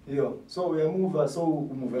yo so uyamove so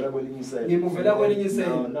umuvela kwelinye iseli ngimuvela kwelinye iseli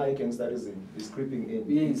now gangsterism is creeping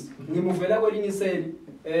in yes ngimuvela kwelinye iseli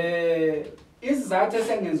isizathu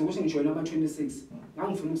esengenza ukuthi ngijoyine ama 26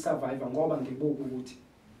 ngangifuna ukusurvive ngoba ngibuka ukuthi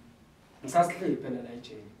ngisasihleli phela la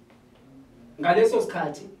ejele ngaleso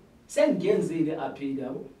sikhathi sengiyenzile appeal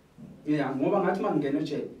yabo yeah ngoba ngathi mangingena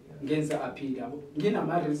ejele ngenze appeal yabo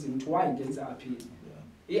nginama reason to why ngenze appeal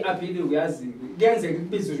iappeal uyazi kuyenzeka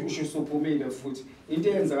kubizwe usuphumile futhi into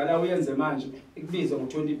eyenzakala uyenze manje ikubizwa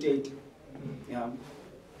ngo2030 yeah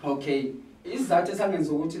okay isizathu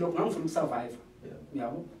esangenza ukuthi lokho ngangifuna ukusurvive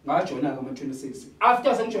yabo ngajoyina ngama 26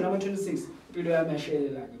 after sengijoyina ama 26 impilo yami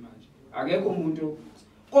yashelela ke manje akekho umuntu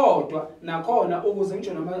kodwa nakhona ukuze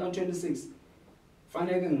ngijoyina ama 26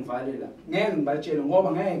 fanele ngivale la ngeke ngibatshele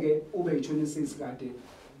ngoba ngeke ube yi26 kade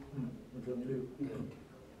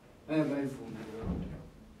bayivuma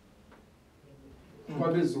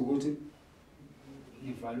kwabeza ukuthi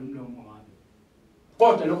ngivale umlomo wami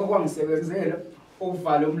kodwa lokho kwangisebenzela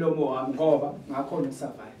ukuvala umlomo wami ngoba ngakhona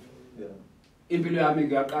ukusurvive impilo yami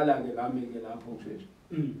ngiyaqala ke lami ke lapho nje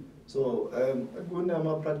so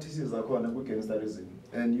kunama practices akhona ku gangsterism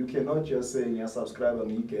and you cannot just say ngiya subscribe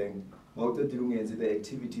ngiyigang mawuqedile ungenzi the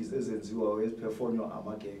activities ezenziwa eziperformwa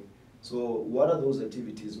ama gang so what are those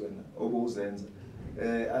activities wena obuzenza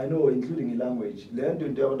I know including language lento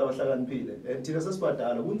into yabantu abahlakaniphile and thina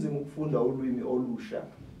sesibadala kunzima ukufunda ulwimi olusha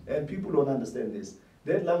and people don't understand this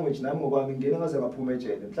that language nami ngokwami ngene ngaze ngaphuma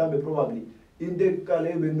ejele mhlambe probably into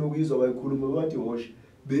ekale benokuyizwa bayikhuluma bathi hosh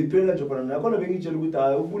beyiphela nje phana nakhona bengitshela ukuthi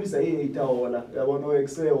hayi ukubulisa i8 hour yabona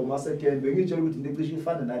oexcel masekend bengitshela ukuthi into ecishe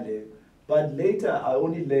ifana naleyo but later I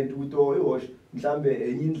only learned ukuthi hosh mhlambe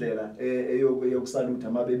enye indlela eyokusalute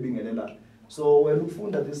amabebingelela so when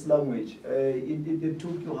ufunda this language it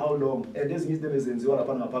took you how long and ezinye izinto ezenziwa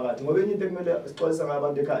lapha ngaphakathi ngoba enye into ekumele sixolisa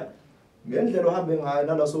ngabantu ekhaya ngendlela ohambe ngayo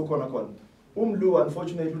nala so khona Mlu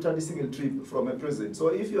unfortunately uthatha single trip from a prison. So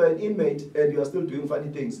if you are an inmate and you are still doing funny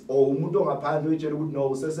things, or umuntu ongaphandle uyitshela ukuthi no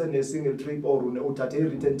usese ne single trip or uthathe a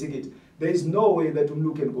return ticket, there is no way that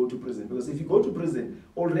Mlu can go to prison, because if you go to prison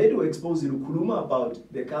already we expose you ukukhuluma about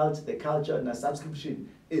the culture na subscription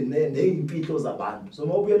neimpilo zabantu. So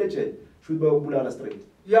mawubuyele ejele should bayokubulala straight.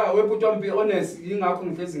 Yeah, webutwa be honest, ingakho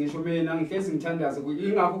ngihlezi ngisho mina ngihlezi ngithandaza ukuthi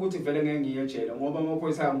ingakho ukuthi vele ngeke ngiye ejele ngoba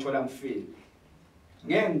amaphoyisa ayangithola ngifile.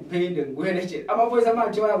 Ngeke ngiphinde ngiyele ejele. Amaphoyisa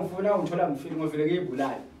manje bayangifuna ngithola ngifile ngivele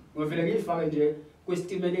ngiyibulala. Ngivele ngiyifake nje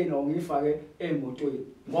kwesitimeleni or ngiyifake emotweni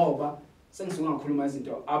ngoba sengisuka ngakhuluma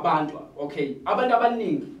izinto abantu okay abantu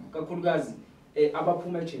abaningi kakhulukazi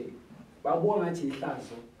abaphuma ejele babona ngathi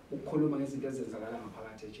ihlazo ukukhuluma ngezinto ezenzakala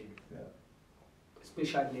ngaphakathi ejele.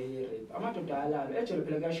 Especially rape amadoda alalo ejele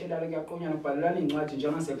phela kuyashelala kuyaqonyana kubhalelana incwadi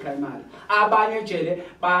njengase primary abanye ejele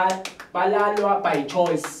balalwa by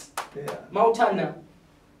choice mawuthanda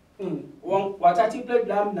wathatha iplate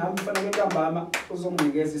lami nami mfana kentambama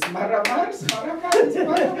uzonginikeza isimaramari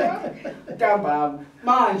ntambama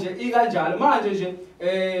manje ikanjalo manje nje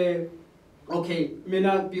okay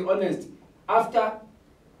mina be honest after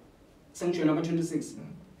sengijona ama 26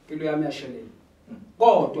 impilo yami yashelela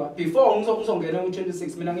kodwa before ngizongena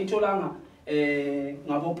ku26 mina ngitholanga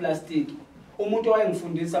ngabo plastic umuntu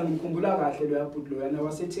owayengifundisa ngikhumbula kahle lo yabhuti lo yana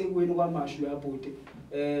waseThekwini kwaMashu lo yabhuti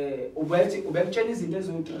ubekutshela izinto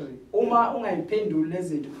ezo3 uma ungayiphenduli lezi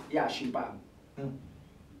zinto yasha impama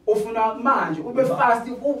ufuna manje ube fast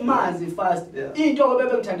umanzi fast into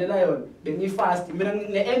obebe ngithandela yona bengi fast mina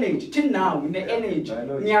ne energy thini now ne energy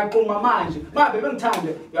ngiyaqhuma manje mabe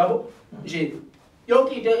bengithande yabo nje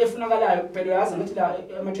yonke into efunakalayo phela yazi ngathi la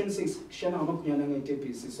ama 26 kushana ngamagunyana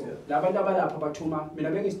ngeDBC so labantu abalapha bathuma mina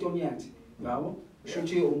bengisitoniyanti yabo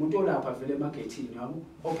shuthi umuntu olapha vele emarketini yabo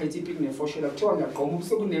ophethe ipiki nefoshela kuthiwa ngiyaqhoma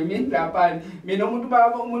ubusuku nemini lapha mina umuntu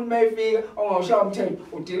mayifika ongawushaya umthetho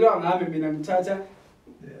udilwa ngami mina ngithatha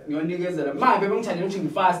ngiyonikezela manje bengithandela ukuthi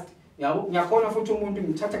ngifast yabo ngiyakhona futhi umuntu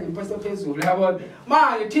ngithatha ngimphaste phezulu yabo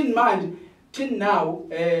manje thini now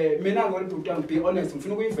mina ngolibhuti be honest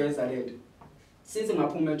ngifuna ukuyiveza lento sithi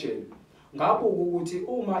ngaphuma ejele ngabuka ukuthi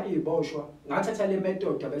uma iboshwa ngathatha le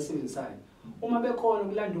method abayisebenzisayo uma bekhona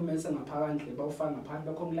ukulanda umese ngaphandle bawufaka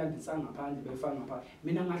ngaphandle bekhona ukulandisa ngaphandle befaka ngaphandle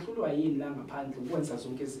mina ngahlulwa yini la ngaphandle ukwenza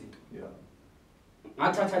zonke izinto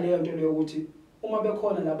ngathatha leyo nto leyo ukuthi uma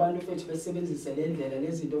bekhona labantu futhi besebenzise le ndlela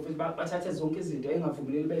lezinto futhi bathathe zonke izinto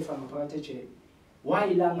engavumeli bayifaka ngaphakathi ejele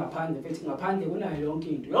why la ngaphandle futhi ngaphandle kunayo yonke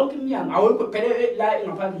iminyango awukho phela la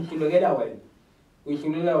ngaphandle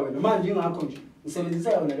uyihlulela wena manje ingakho nje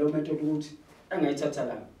ngisebenzisa yona leyo method ukuthi engayithatha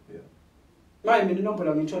la manje mina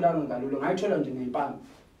inombolo ngitholanga ngalulo ngayithola nje ngempama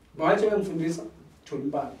ngathi bengifundisa thola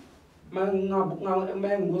impama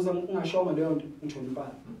manje ngibuza ngingashonga leyo nto ngithola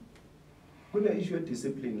impama kune issue ye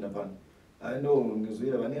discipline lapha I know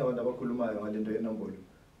ngizwile baningi abantu abakhulumayo ngalento yenombolo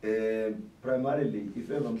primarily if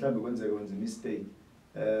ever mhlambe kwenzeka wenza mistake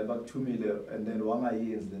bakuthumile and then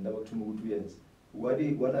wangayenzi lento abakuthuma ukuthi uyenze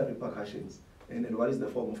what are repercussions and then what is the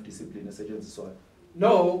form of discipline esetshenziswayo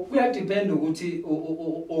no kuyadepend ukuthi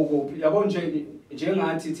okuphi yabo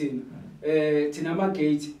njengathi thina ama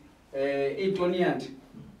gate iToniant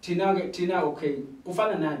thina okay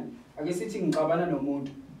kufana nani ake sithi ngicabana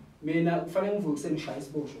nomuntu mina kufanele ngivuke sengishaya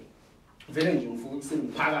isibosho vele nje ngivuke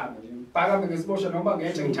sengiphakame ngesibosho noma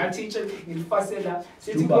ngenje ngithatha itshe ngilifasela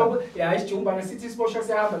sithi ngoba isijumba sithi isibosho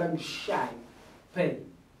siyahamba la ngishaya phela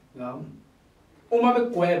yabo uma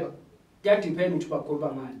bekugweba kuyadepend ukuthi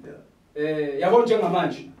bagweba ngani yabo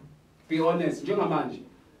njengamanje be honest njengamanje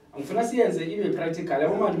angifuna siyenze ibe practical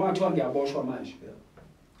yabo manje mathiwa ngiyaboshwa manje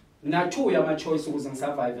mina 2 yama choice ukuze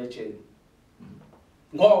ngisurvive ejele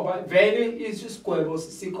ngoba vele isigwebo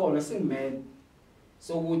sikhona singimele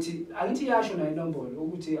so ukuthi angithi yasho na inombolo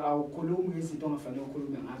ukuthi awukhulumi izinto ongafanele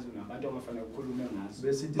ukhulume ngazo nabantu ongafanele ukhulume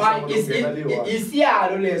ngazo manje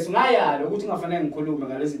isiyalo leso ngayalo ukuthi ngafanele ngikhulume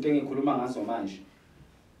ngalezi zinto engikhuluma ngazo manje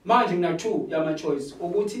mina 2 yama choice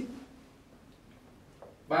ukuthi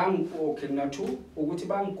mina 2 ukuthi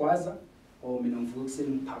bangigwaza or mina ngivuka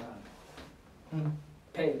kusengiphakama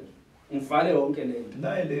phela ngivale yonke lento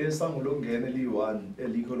naye le sango lokungena eli1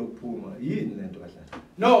 elikho lokuphuma yini lento kahle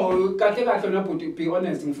no kahle na but be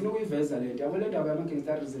honest ngifuna ukuyiveza lento yabo lento yama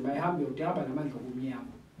gangsterism ayihamba yodihamba namandla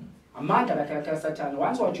obumnyama amandla kahle Satan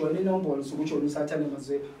once wajoyina inombolo sokujoyina uSathane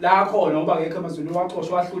emazweni la khona ngoba ngekho emazweni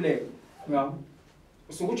waxoshwa wahluleka yabo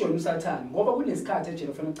sokujoyina uSathane ngoba kunesikhathi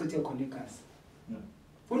ejele kufanele uchithe khona igazi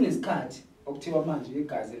kunesikhathi okuthiwa manje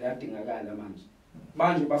igazi liyadingakala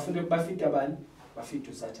manje bafuna bafita abani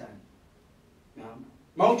bafita uSathane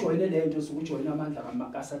mawujoyine lento sokujoyina amandla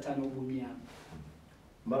kaSathane obumnyama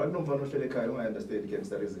mara kunomfana ohlele ekhaya ungaunderstand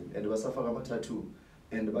gangsterism and basafaka ama-tattoo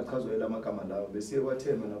and bachazwela amagama lawo besiye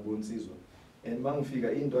kwathema nabonisizwa and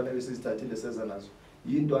mangifika intwana besizithathile seza nazo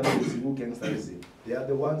yintwana eziku-gangsterism they are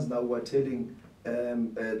the ones now who are telling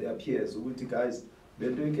their peers ukuthi guys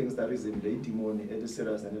lento i-gangsterism le idimoni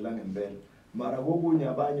eli-serious nelangempela mara kokunye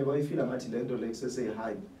abanye bayifila ngathi lento le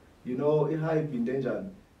kusese-hype you know i-hype into enjani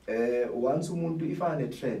once umuntu ifana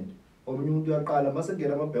ne-trend omunye umuntu uyaqala mase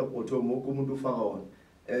ngena ama-bell bottom wonke umuntu ufaka wona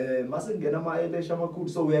mase ngena ama-eyelash amakhulu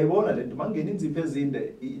so uyayibona lento mangena inzipho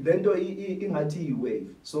ezinde lento ingathi iyi-wave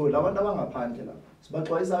so labantu abangaphandle la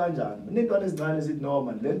sibaxwayisa kanjani nentwana ezincane zithi no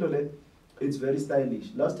man lento le it's very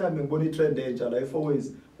stylish last time ngibona i-trend entsha la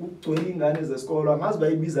i-4ways ukugcwele ingane zesikolo angazi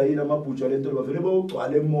bayibiza yini amabhutshwa lento bavele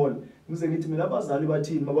bawugcwala emall ngize ngithi mina abazali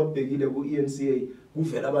bathini mababhekile ku-ENCA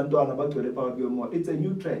kuvela abantwana bagcwele phakathi kwe-mall it's a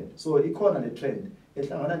new trend so ikhona le trend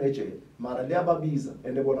ehlangana nejele mara liyababiza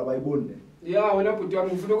and bona bayiboni ya wena bhuti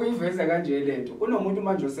wami ngifuna ukuyiveza kanje lento kunomuntu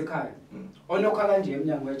manje osekhaya onokha kanje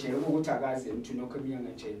eminyango ejele ukuthi akazi emthi nokho eminyango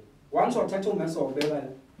ejele once wathatha umase wawubeka la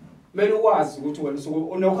kumele ukwazi ukuthi wena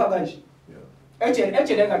usuku onokha kanje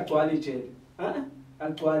ejele engagcwala ijele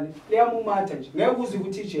agcwala liyamumatha nje ngeke uze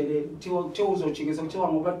ukuthi ijele kuthiwa uzojikisa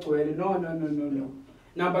kuthiwa ngoba kugcwele no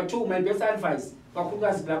number 2 my best advice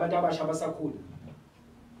kakhulukazi labantu abasha abasakhula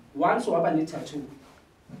once waba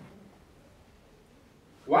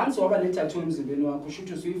ne-tattoo emzimbeni wakho usho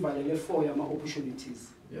ukuthi usuyivalele 4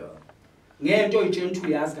 yama-opportunities ngento oyitshela ukuthi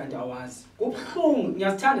uyazi kanti awazi kubuhlungu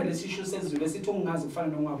ngiyasithanda lesisho sezulu esithi ungazi kufana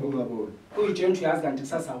nongaboni uyitshela ukuthi uyazi kanti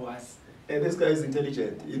kusasa awazi. And this guy is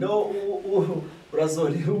intelligent. You know,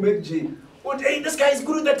 Razoli, who make G. Hey, this guy is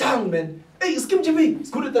good at the tongue, man. Hey, Skeem GP, is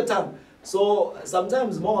good at the tongue. So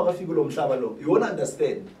sometimes you won't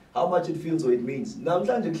understand how much it feels or it means.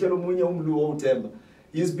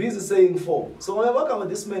 He's busy saying 4. So when I work out,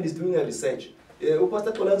 this man is doing a research.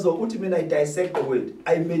 Pastor Kolanzo, I dissect the word.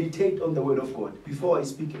 I meditate on the word of God before I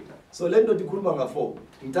speak it. So let not the 4.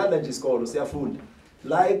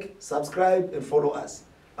 Like, subscribe, and follow us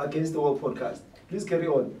against the World Podcast. Please carry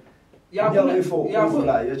on. Yes.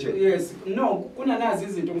 No, kuna nazi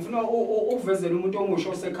izinto ngifuna uvezele umuntu omusha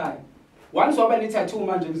osekhaya. Once waba ne-tattoo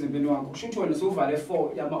manje emzimbeni wakho, kusho ukuthi wena usuvale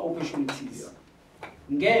 4 yama opportunities.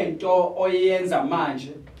 Ngento oyenza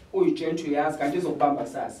manje uyitshela ukuthi uyazi kanti izokubamba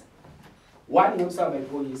sasa. 1 ngeke usaba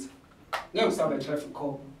iphoyisa. Ngeke usaba i-traffic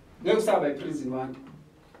cop. Ngeke usaba i-prison warrant.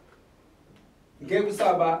 Ngeke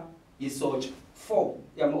usaba isotsha. 4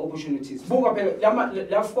 yama opportunities. Buka phela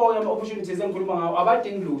la 4 yama opportunities engikhuluma ngawo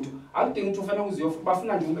abadingi lutho. Akudingi ukuthi ufanele uziyofa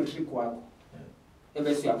bafuna nje umatric wakho.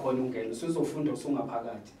 Ebese uyakhona ungena usuzofunda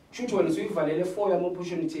usungaphakathi. Shuthi wena usuyivalele 4 yama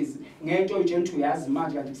opportunities ngento oyitshela ukuthi uyazi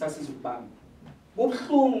manje kanti kusasa izokubamba.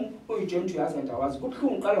 Kubuhlungu uyitshela ukuthi uyazi kanti awazi.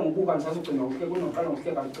 Kubuhlungu uqala ngokubuka ngisase ugcina uhleke kunoqala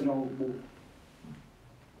ngokuhleka ugcina ukubuka.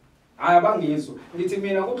 Hayi abangizwe. Ngithi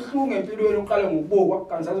mina kubuhlungu empilweni uqala ngokubukwa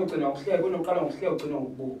kanti sazogcina ukuhleka kunoqala ngokuhleka ugcina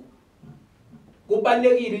ukubuka.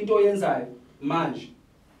 Kubalekile into oyenzayo manje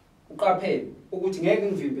uqaphele ukuthi ngeke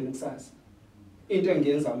ngivimbe nekusasa into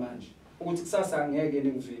engiyenza manje ukuthi kusasa ngeke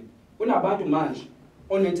ngivimbe kunabantu manje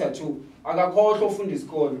one-tattoo akakhohlwa ufunda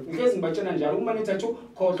isikole ngihlezi ngibatshela njalo uma ne-tattoo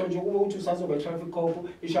khohlwa nje ukuba uthi usazoba traffic cop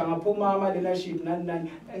isha ngaphuma ama leadership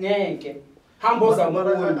nani ngeke hamba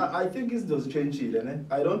oza I think it's those changile ne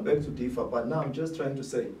I don't beg to differ but now I'm just trying to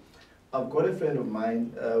say I've got a friend of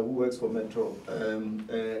mine who works for Metro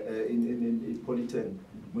in Politan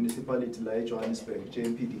municipality like Johannesburg,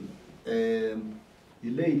 JMPD. A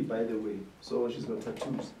lady, by the way, so she's got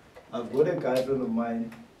tattoos. I've got a guy friend of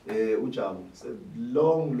mine, Ujabu. It's a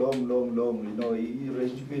long, you know, he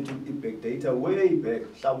registered back data way back.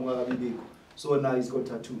 So now he's got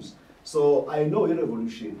tattoos. So I know a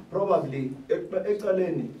revolution. Probably,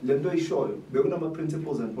 actually, let me show you. We're going to have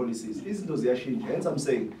principles and policies. Isn't those change? Hence, I'm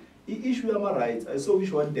saying. Issue of my rights. I saw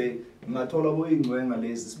wish one day ngatola bo ingwenga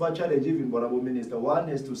lesi siba challenge even bonabo minister one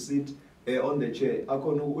has to sit on the chair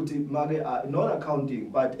akona ukuthi make not accounting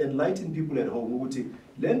but enlighten people at home ukuthi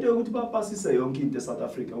lento yokuthi bapasise yonke into eSouth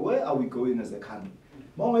Africa where are we going as a country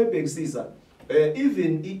mawuyebhekisisa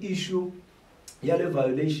even issue yale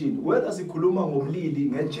violation whether sikhuluma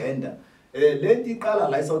ngobulili ngegender lento iqala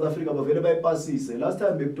la eSouth Africa bavele bayipasise last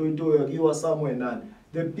time bekutoyinto yakiwa somewhere none.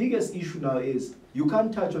 The biggest issue now is you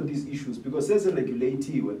can't touch on these issues because there's a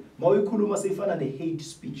regulatiwe. Mawikuluma seyifana ne hate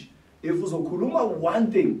speech. If uzokhuluma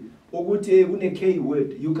one thing, ukuthi une K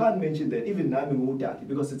word, you can't mention that even nami ngudaki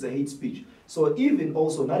because it's a hate speech. So even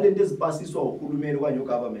also nalento ezipasiswa uhulumeni kanye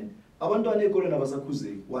government, abantwana ekoleni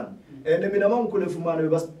abasakhuzeki 1. And mina mangikhule fumana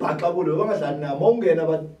basibhaqabule bangadlali na mawungena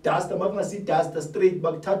ba duster makungasi duster straight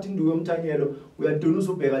bakuthatha induku yomthanyelo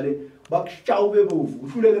uyadunisa ubheka le bakushawube bovu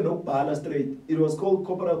uhluleke nokubhala straight. It was called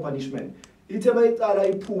corporal punishment. Ithe bayicala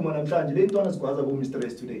iphuma namhlanje le ntwana zigwaza bo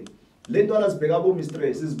mistress today. Le ntwana zibheka bo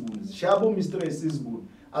mistress izibuni zishaya bo mistress izibuni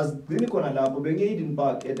azigcini khona lapho bengeYden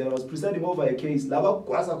Park and there was presiding over a case laba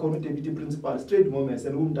kugwasa khona deputy principal straight moments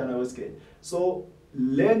and umntana wesikele. So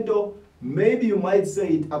lento maybe you might say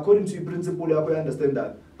it according to your principle yakho you understand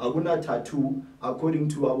that akuna tattoo according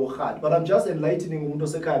to our heart but I'm just enlightening umuntu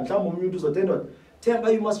osekhaya mhlawumbe umuntu uzothendwa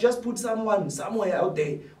Themba, you must just put someone somewhere out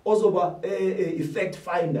there also effect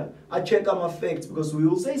finder I check my facts because we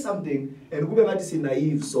will say something and kube ngathi si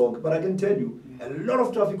naive song but I can tell you a lot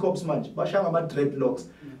of traffic cops manje bashaya ngama dreadlocks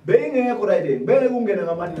bengekho right then bele kungena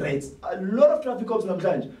ngama dreads a lot of traffic cops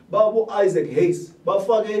namhlanje babo Isaac Hayes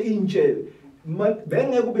bafake inchebe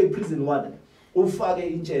bengeke kube prison warden ufake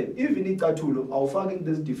inchebe even icathulo awufake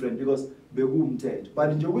into is different because bekumthetho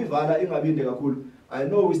but nje kuyivala ingabinde kakhulu I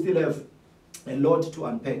know we still have a lot to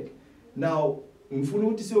unpack. Now, ngifuna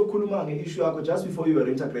ukuthi siyokhuluma ngeissue yakho just before you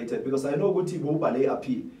were integrated because I know ukuthi bobhale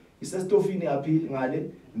appeal. Isestofini appeal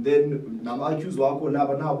ngale then nama accused wakho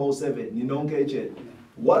laba nabo 7 ninonke ejele.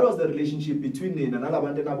 What was the relationship between nina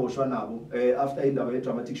nalabantu naboshwa nabo after indaba ye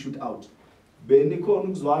dramatic shootout? Benikhona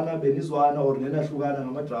ukuzwana benizwana or nenahlukana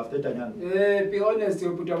ngama draft eDanyane? Be honest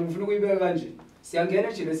yobhuti ngifuna ukuyibeka kanje. Siyangena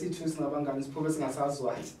ejele sithu singabangani siphobe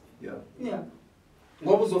singasazwazi. Yeah.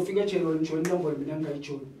 Ngoba uzofika ejele nje inombolo mina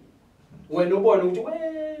ngayijoni. Wena ubone ukuthi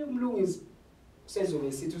Mlungisi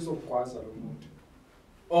sezobe sithi uzokugwaza lo muntu.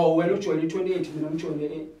 Oh wena ujoyine 28 mina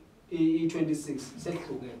ngijoyine i26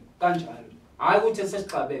 sesihlukene kanjalo. Hayi ukuthi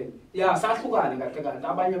sesixabene. Yeah, sahlukane kahle kahle.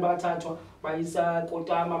 Abanye bathathwa bayisa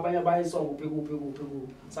Kotama, abanye bayiswa kuphi.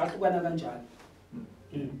 Sahlukana kanjalo.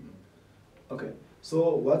 Okay.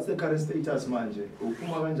 So what's the current status manje?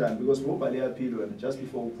 Uphuma kanjani because ngobhale appeal wena just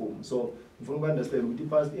before uphuma. So ngifuna ukunderstand ukuthi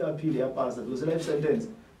pass iappeal yapasa because life sentence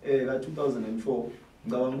ka 2004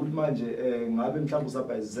 ngicabanga ukuthi manje ngabe mhlawumbe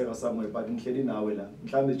usabhayiziseka somewhere but ngihleli nawe la.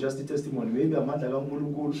 Mhlawumbe just a testimony maybe amandla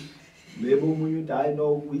kaNkulunkulu maybe umunye uthi hayi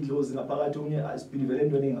no uyidlozi ngaphakathi umunye asibhilivele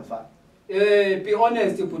entweni engafani. Be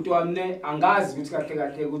honest bhuti wami angazi ukuthi kahle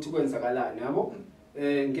kahle ukuthi kwenzakalani yabo.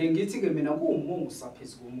 Ngeke ngithi ke mina kuwumusa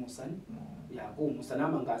phezulu kumusa ni. Ya kumusa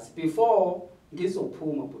nama ngazi before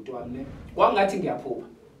ngizophuma bhuti wami kwangathi ngiyaphupha.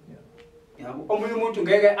 Yabo omunye umuntu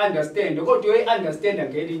ngeke understand kodwa uyi understand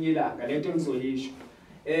ngelinye ilanga lento engizoyisho.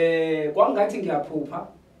 Kwangathi ngiyaphupha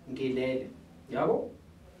ngilele. Yabo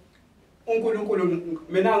uNkulunkulu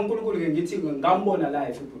mina uNkulunkulu ke ngithi ngambona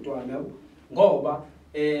live bhuti wami yabo ngoba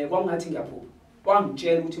kwangathi ngiyaphupha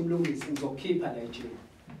wangitshela ukuthi Mlungisi ngizokhipha la ejele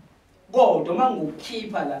kodwa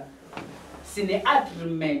mangukhipha la sine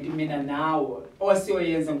agreement mina nawe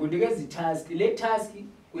osiyoyenza ngunikeza itask le task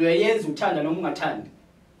uyayenza uthanda noma ungathandi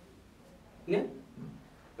ne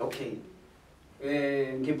okay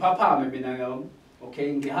ngiphaphame mina yami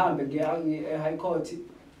okay ngihambe ngiya high court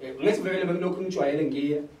ngithi vele bekulokhu ngijwayele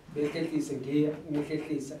ngiya behlehlise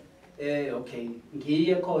ngihlehlisa okay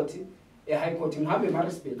ngiye court high court ngihambe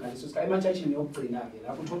eMaritzburg leso sikhathi emajajini yokugcina ke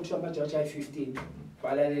lapho uthola ukuthi amajaji ayi15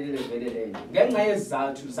 balalele vele lento ngenxa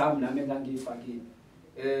yezizathu zami nami engangifakile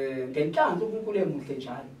ngenhlanhla uNkulunkulu emuhle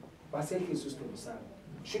njalo basehlisa usidumbu sami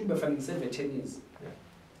should befanele ngiseve 10 years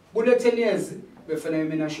kule 10 years befanele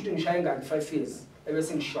mina should ngishaye ngani 5 years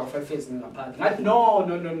ebese ngishaya 5 years ngaphandle ngathi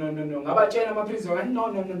no ngabatshela amaphrizo ngathi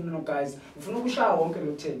no guys ufuna ukushaya wonke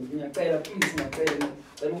lo 10 ngiyacela please ngiyacela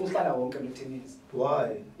cela ukuhlala wonke lo 10 years.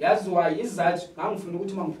 Why? Yazi why izathu ngangifuna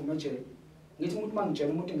ukuthi mangiphuma ejele ngithi umuntu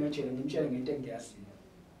mangitshela umuntu ngejele ngimtshele ngento engiyaziyo.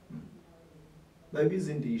 Maybe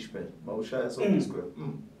izindishi phela bawushaya sonke square.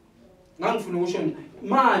 Ngangifuna ukusho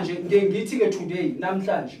manje ngithi ke today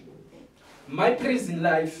namhlanje my prison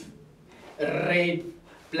life rape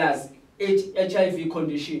plus HIV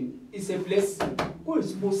condition is a blessing.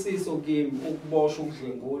 Kuyisibusiso kimi ukuboshwa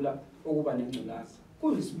ukudlengula ukuba nengculaza.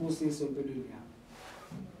 Kuyisibusiso empilweni yami.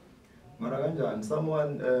 Mara kanjani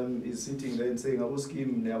someone is sitting there and saying abo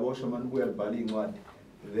Skeem niyabosha manje kuya libhala incwadi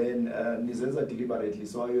then nizenza deliberately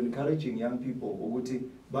so are you encouraging young people ukuthi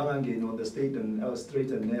bangangeni on the straight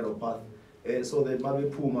and narrow path so that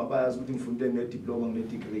babephuma bayazi ukuthi ngifunde nge-diploma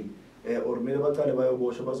nge-degree or mele baqale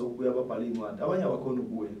bayobosha bazokubuya babhala incwadi abanye abakhona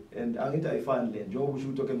ukubuya and angithi ayifani le njengoba usho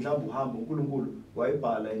ukuthi okay mhlawumbe uhamba uNkulunkulu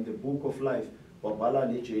wayibhala in the book of life wabhala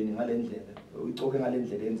le journey ngale ndlela uyicoke ngale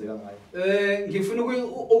ndlela yenzeka ngayo. Ngifuna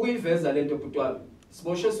ukuyiveza lento bhuti wami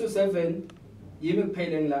siboshwe su7 yimi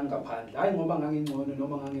kuphele ngila ngaphandle hayi ngoba ngangingcono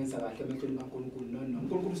noma ngangenza kahle emehlweni kaNkulunkulu no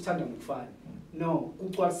uNkulunkulu usithanda ngokufana no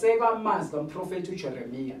kucwaseka amanzi kaMprofeti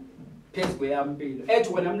uJeremiya phezu kweyempilo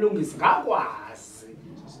ethi wena Mlungisi ngakwazi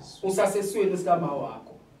usasesweni sikama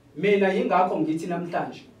wakho mina yingakho ngithi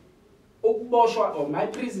namhlanje ukuboshwa or my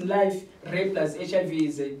prison life rape plus HIV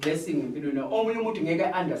is a blessing empilweni omunye umuntu ngeke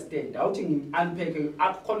understand awuthi ngi-unpack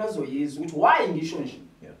akukhona azoyizwa ukuthi why ngisho nje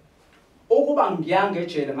ukuba ngiyange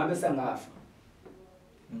ejele ngabe sengafa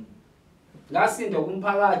ngasinda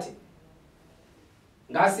kumphakathi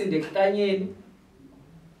ngasinda ehlanyeni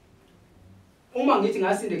uma ngithi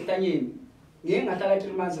ngasinda ehlanyeni ngeke ngahlala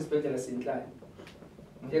 3 months esibhedlela senhlanye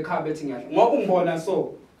ekhaya bethi ngiyahlanya ngoba ungibona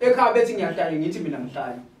so ekhaya bethi ngiyahlanya ngithi mina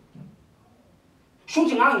ngihlanya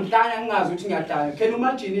shuthi ngangihlanya ngingazi ukuthi ngiyahlanya khena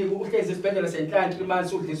umajini uhlezi esibhedlela senhlanye 3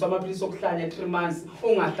 months udliswa amaphilisi okuhlanya 3 months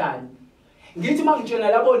ungahlanya ngithi mangitshela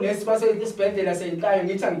labo nurse basesibhedlela senhlanye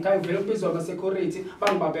ngithi angikhaya vele ubizwa ama security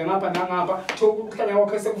bangibambe ngapha nangapha ukuhlanya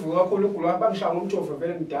kwakhe sekuvuka kakhulu ugula bangishaya ngomjovo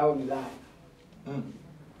vele ngidown la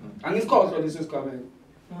angisikhohlwa leso sigameko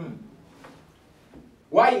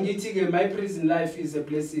why ngithi ke my prison life is a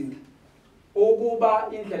blessing ukuba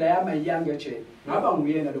indlela yami ayiyange ejele ngaba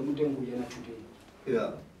nguyena lo muntu enguyena today.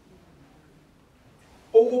 Yeah.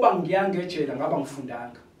 Ukuba ngiyange ejele ngaba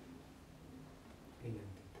ngifundanga.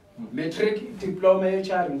 Matric diploma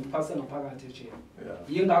HR ngiphase ngaphakathi ejele.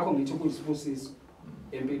 Yingakho ngithi kuyisibusiso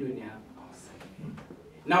empilweni yami.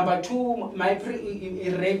 Number 2 my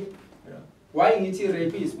rape. Why ngithi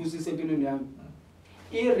rape isibusiso empilweni yami?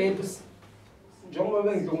 I-rape njengoba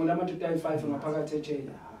bengidlungula ama-235 ngaphakathi ejele.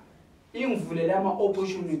 Ingivulela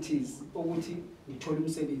ama-opportunities ukuthi ngithole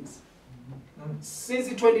umsebenzi.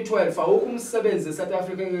 Since 2012 awukho umsebenzi eSouth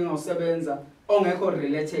Africa engingawusebenza ongekho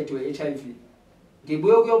related to HIV.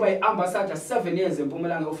 Ngibuye ukuyoba i-ambassador 7 years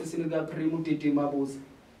eMpumalanga ofisini ka Prime uDidi Mabuza.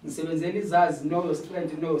 Ngisebenzela izazi know your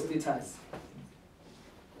strength, know your status.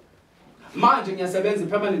 Manje ngiyasebenza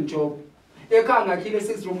i-permanent job. Ekhaya ngakhile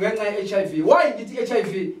 6 room ngenxa ye-HIV. Why ngithi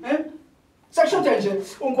HIV? Sekushoda nje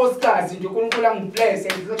unkosikazi nje uNkulunkulu angibless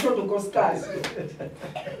sekushoda unkosikazi.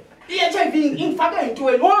 I-HIV ingifaka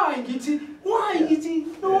entweni. Why ngithi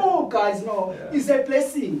no guys no. It's a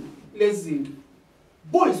blessing lezinto.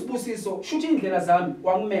 Boy sibusiso shuthi indlela zami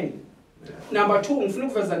wangimele. Number 2 ngifuna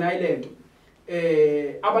ukuveza nayo lento.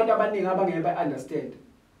 Abantu abaningi abangeke ba understand.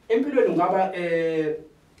 Empilweni ungaba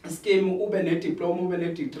scheme ube ne diploma ube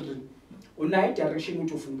ne degree. Unayo direction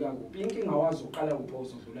ukuthi ufuna kuphi. Inkinga wazi uqala kuphi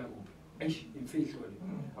uzodlula kuphi. Eish imfihlo le.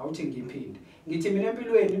 Awuthi ngiphinde. Ngithi mina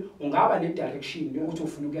empilweni ungaba ne direction yokuthi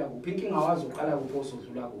ufuna ukuya kuphi. Inkinga wazi uqala kuphi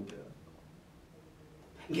uzodlula kuphi.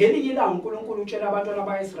 Ngelinye ilanga uNkulunkulu utshela abantwana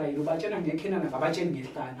baIsrayeli ubatshena ngeKhanani ngabatsheni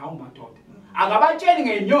ngehlani hawu madoda. Akabatsheni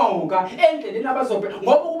ngenyonga endleleni abazobe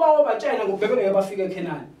ngoba ukuba obatshena ngokubebeke bafike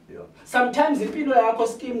eKhanani. Sometimes impilo yakho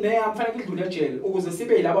scheme neyami fanele idlule ejele ukuze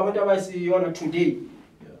sibe yilabo abantu abayisiyona today.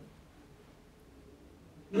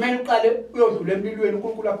 Kumele uqale uyodlula empilweni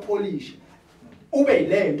uNkulunkulu akupolish. Ube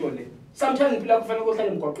yilento le. Sometimes impilo yakho fanele uhlale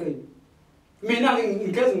emgwaqeni. Mina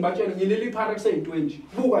ngigeze ngibatshela ngileli iphara kuseyi20.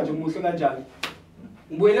 Buka nje umuhle kanjani.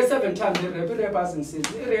 Ngibuyele 7 times i-rap azingisizi.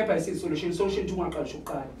 I-rap ayisisolution to ungaqalisha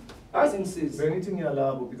ukuqala. Azingisizi. Bengithi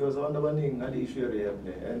ngiyalabo because abantu abaningi ngale issue rehab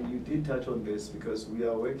and you did touch on this because we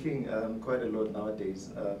are working quite a lot nowadays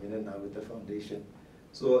now with the foundation.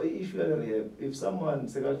 So issue rehab, if someone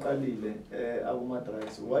sekaqalile abuma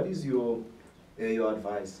drugs, what is your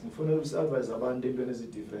advice? Ngifuna uku-advise abantu entweni ezi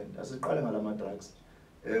different. Asiqale ngalama drugs.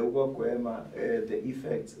 Ukugwema the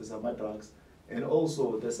effects zama drugs. And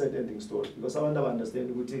also the sad ending story because abantu understand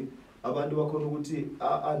ukuthi abantu bakhona ukuthi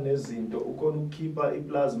anezinto ukhona ukukhipha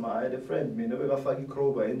iplasma. I had a friend mina bekafaka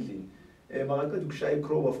iCroba endlini makaqeda ukushaya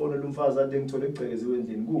iCroba fonela umfazi ade ngithole egcekeziwe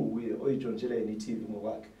endlini kuuye oyijontshela yini iTV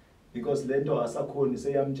ngokwakhe because lento asakhona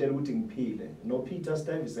seyamtshela ukuthi ngiphile no Peter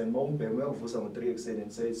Stuyvesant mawumbheke uyakuvusa ngo3 ekseni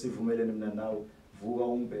and say sivumelene mina nawe vuka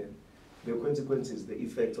umbheke. The consequences, the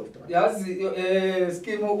effects of drugs. Yazi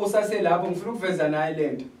scheme usase lapho ngifuna ukuveza nayo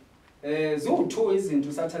lento. Ziwu2 izinto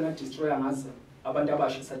usathana destroyer ngazo abantu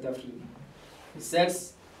abasha eSouth Africa.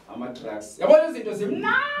 Sex, ama drugs. Yabona izinto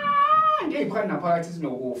zimnandi eziphakathi naphakathi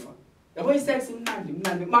zinokufa. Yabona isex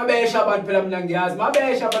imnandi. Mabesha abantu phela mina ngiyazi.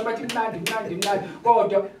 Mabesha abantu bathi imnandi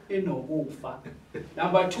kodwa inokufa.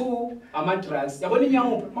 Number 2 ama drugs. Yabona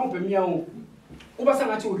inyawupa, mawubhe inyawupa. Kuba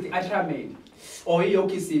sengathi uthi atramade.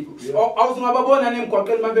 Yonke isipho. Awuzungababona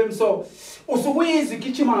nemgwaqeni mabemso. Usukuyizwa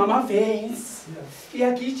igijima ngama-veins.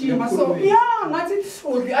 Iyagijima so ngathi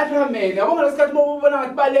udli atramade. Yabona lesikhathi mawubona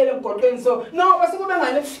ngathi balele emgwaqeni so no basekube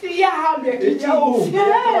ngale iyahamba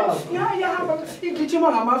iyagijima. Iyahamba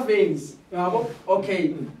igijima ngama-veins. Yabo?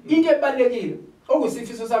 Okay. Into ebalekile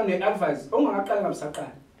okusifiso sami ne-advice ongaqala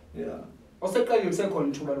ngabusaqala. Oseqalile usekhona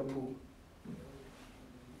ithuba lokuphuma.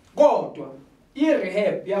 Kodwa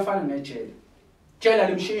i-rehab iyafana nejele. Jela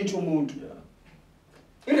limshintsha umuntu.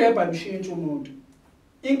 I-rehab ayimshintsha umuntu.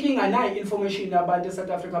 Inkinga nayo information abantu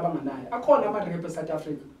eSouth Africa abanganayo. Akhona ama-rehab eSouth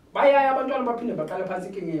Africa. Bayaya abantwana baphinde baqala phansi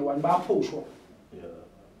inkinga ye-1 bayaphushwa.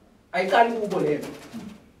 Ayiqali kubo lento.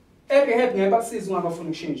 E-rehab ngeke bakusize ungabafuni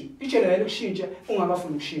ukushintsha. Ijele yele kushintsha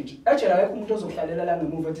ungabafuni ukushintsha. Ejele ayekho umuntu ozokuhlalela la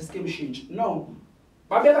ngemuva ethi Skeem shintsha. No.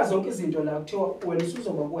 Babeka zonke izinto la kuthiwa wena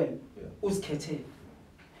usuzoba kuwena. Uzikhethele.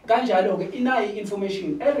 Kanjalo ke inayo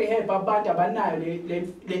information e-rehab abantu abanayo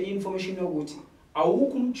le information yokuthi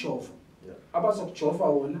awukho umjovo abazokujova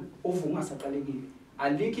wona uvuka ungasaqalekile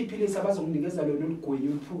alikho iphilisi abazokunikeza lona oligwenye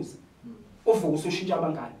uliphuza uvuka usushintsha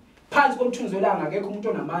abangani phansi komthunzi welanga akekho umuntu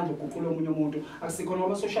onamandla uguqula omunye umuntu akusikhona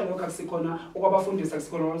ama social worker akusikhona okwabafundisi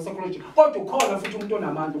akusikhona ama psychology kodwa ukhona futhi umuntu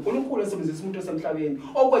onamandla uNkulunkulu esebenzisa umuntu osemhlabeni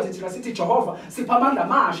okwenza thina sithi Jehova sipha amandla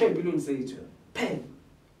amasha empilweni zethu phela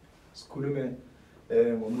sikhulume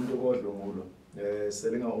ngomuntu okodlongulo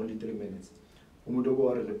selinga only 3 minutes umuntu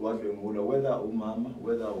okodlongulo whether umama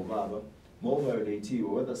whether ubaba more violative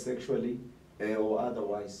whether sexually or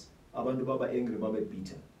otherwise abantu baba angry babe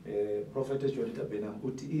bitter prophetess Jonita Benham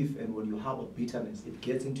uthi if and when you have a bitterness it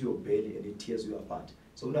gets into your belly and it tears you apart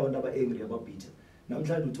so kunabantu aba angry aba bitter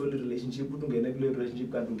namhlanje uthola relationship uthi ungena kule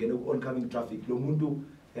relationship kanti ungena ku oncoming traffic lo muntu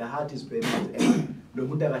her heart is burning lo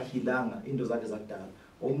muntu akahilanga into zakhe zakudala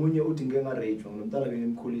omunye uthi ngeke ngarage ngomntana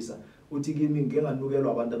bengimkhulisa uthi kimi ngeke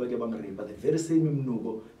nganukelwa abantu abake bangirape the very same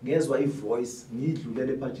imnuko ngezwa ivoice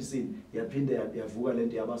ngidlulele ephatshisini yaphinde yavuka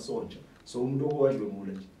lento yabasontsha so umuntu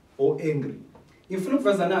owadlwemula nje o angry ngifuna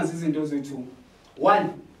ukuveza nazi izinto zethu 1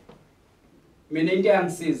 mina into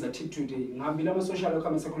yangisiza till today ngihambile ama social worker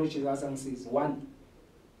ama psychologists asangisiza 1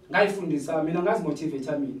 ngayifundisa mina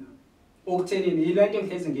ngazimotivate mina ukuthenini yilento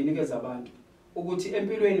engihlezi nginikeza abantu ukuthi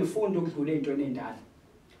empilweni funda ukudlula ezintweni endala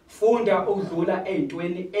funda ukudlula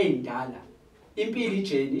ezintweni endala impilo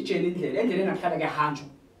ijeni indlela engahlala kehanjwa.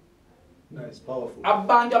 Nice, powerful.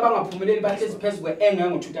 Abantu abangaphumeleli bahlezi phezulu kwe-enge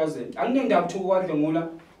ngo-2000 akunendaba ukuthi ukwadlengula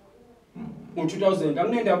ngo-2000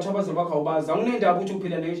 akunendaba ukuthi abaze bakha ubazi akunendaba ukuthi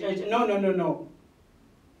uphila ne-HIV no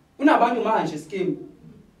unabantu manje Skeem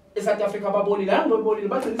eSouth Africa ababolile angibolile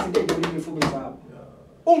bagcina izinto ezidlulile efubeni zabo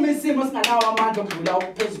uma isimo singanawo amandla okudlula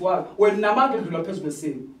phezulu kwakho wena namandla okudlula phezulu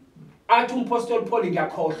kwesimo athi umpostoli Paul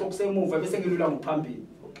ngiyakhohlwa okusemuva bese ngilula ngophambili.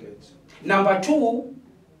 Okay. Number 2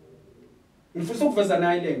 ngifisa ukuveza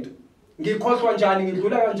nayo lento ngikhohlwa njani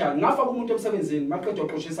ngidlula kanjani ngafaka umuntu emsebenzini maqedwe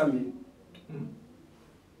oqoshisa mina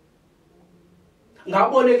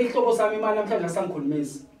ngaboleka ihlobo sami imali namhlanje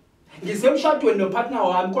asangikhulumisa ngisemshadweni nopartner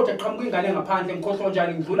wami kodwa qhamuka ingane ngaphandle ngikhohlwa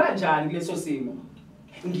njani ngidlula njani kuleso simo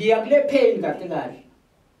ngiya kule pain kahle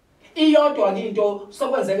iyodwa into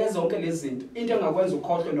sokwenzeka zonke lezi zinto into engakwenza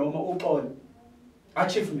ukhohlwe noma uxole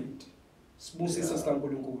achievement sibusiso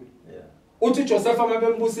sikaNkulunkulu. Uthi Joseph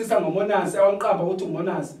amabembusisa ngomonasi awanqamba ukuthi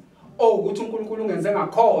umonasi ukuthi uNkulunkulu ungenze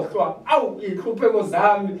ngakhohlwa ihlupheko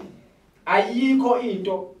zami ayikho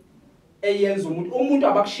into eyenza umuntu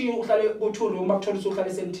abakushiya uhlale ku2 room bakuthola usuhlala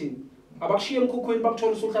esentini abakushiya emkhukhwini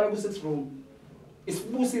bakuthola usuhlala ku6 room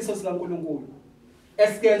isibusiso sikaNkulunkulu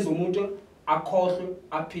esikenza umuntu akhohlwe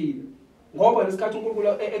aphile ngoba lesikhathi uNkulunkulu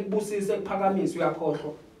ekubusisa ekuphakamise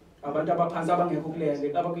uyakhohlwa abantu abaphansi abangekho kuleya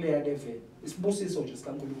level isibusiso nje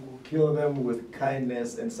sikaNkulunkulu. Kill them with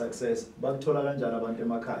kindness and success. Bakuthola kanjani abantu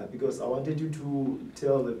emakhaya because I wanted you to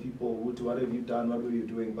tell the people what have you done, what were you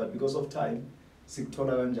doing, but because of time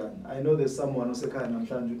sikuthola kanjani. I know there's someone osekhaya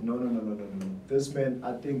namhlanje no this man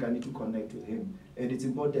I think I need to connect with him and it's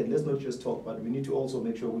important. Let's not just talk but we need to also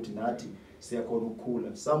make sure ukuthi nathi siyakhona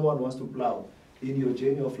ukukhula. Someone wants to plow in your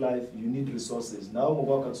journey of life, you need resources. Now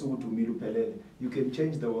you can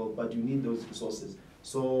change the world, but you need those resources.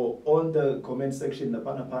 So on the comment section,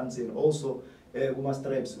 and also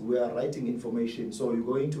stripes, we are writing information. So you're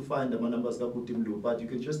going to find the numbers but you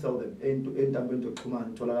can just tell them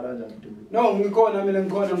no,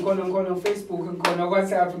 ngikona Facebook, ngikona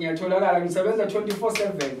WhatsApp, ngiyatholakala ngisebenza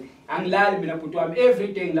 24/7. Angilali mina bhuti wami every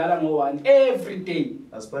day ngilala ngo1 every day.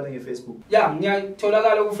 Aspane Facebook. Yeah,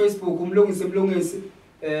 ngiyatholakala ku Facebook Mlungisi.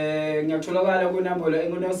 Ngiyatholakala ku number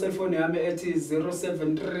engona cell phone yami ethi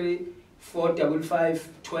 073 455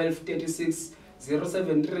 1236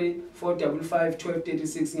 073 455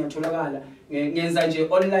 1236 ngiyatholakala ngenza nje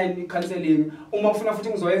online counseling uma ufuna futhi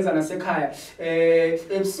ngizoyenza nasekhaya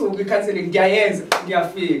ebusuku counseling ngiyayenza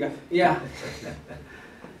ngiyafika yeah.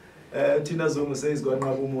 Thina Zungu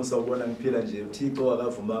seyizikwanqaba umusa ubona ngiphila nje uThixo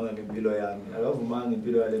akavumanga ngempilo yami akavumanga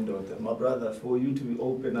ngempilo yale ndoda. My brother, for you to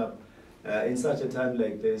open up in such a time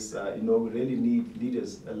like this, we really need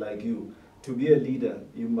leaders like you. To be a leader,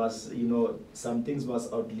 you must, some things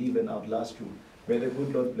must outlive and outlast you. May the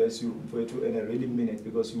good Lord bless you for it, and I really mean it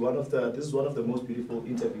because this is one of the most beautiful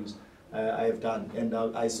interviews I have done, and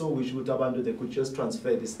I so wish they could just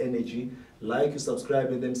transfer this energy, like,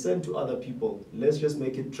 subscribe, and then send to other people. Let's just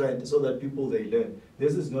make it trend so that people they learn.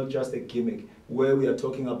 This is not just a gimmick where we are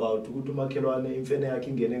talking about or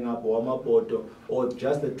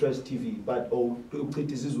just the trash TV, but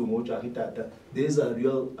these are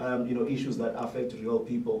real issues that affect real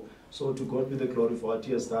people. So to God be the glory for what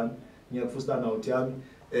He has done. Don't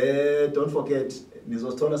forget,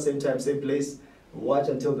 same time, same place. Watch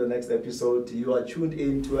until the next episode. You are tuned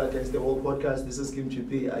in to Against the World podcast. This is Skeem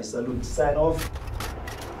GP. I salute. Sign off.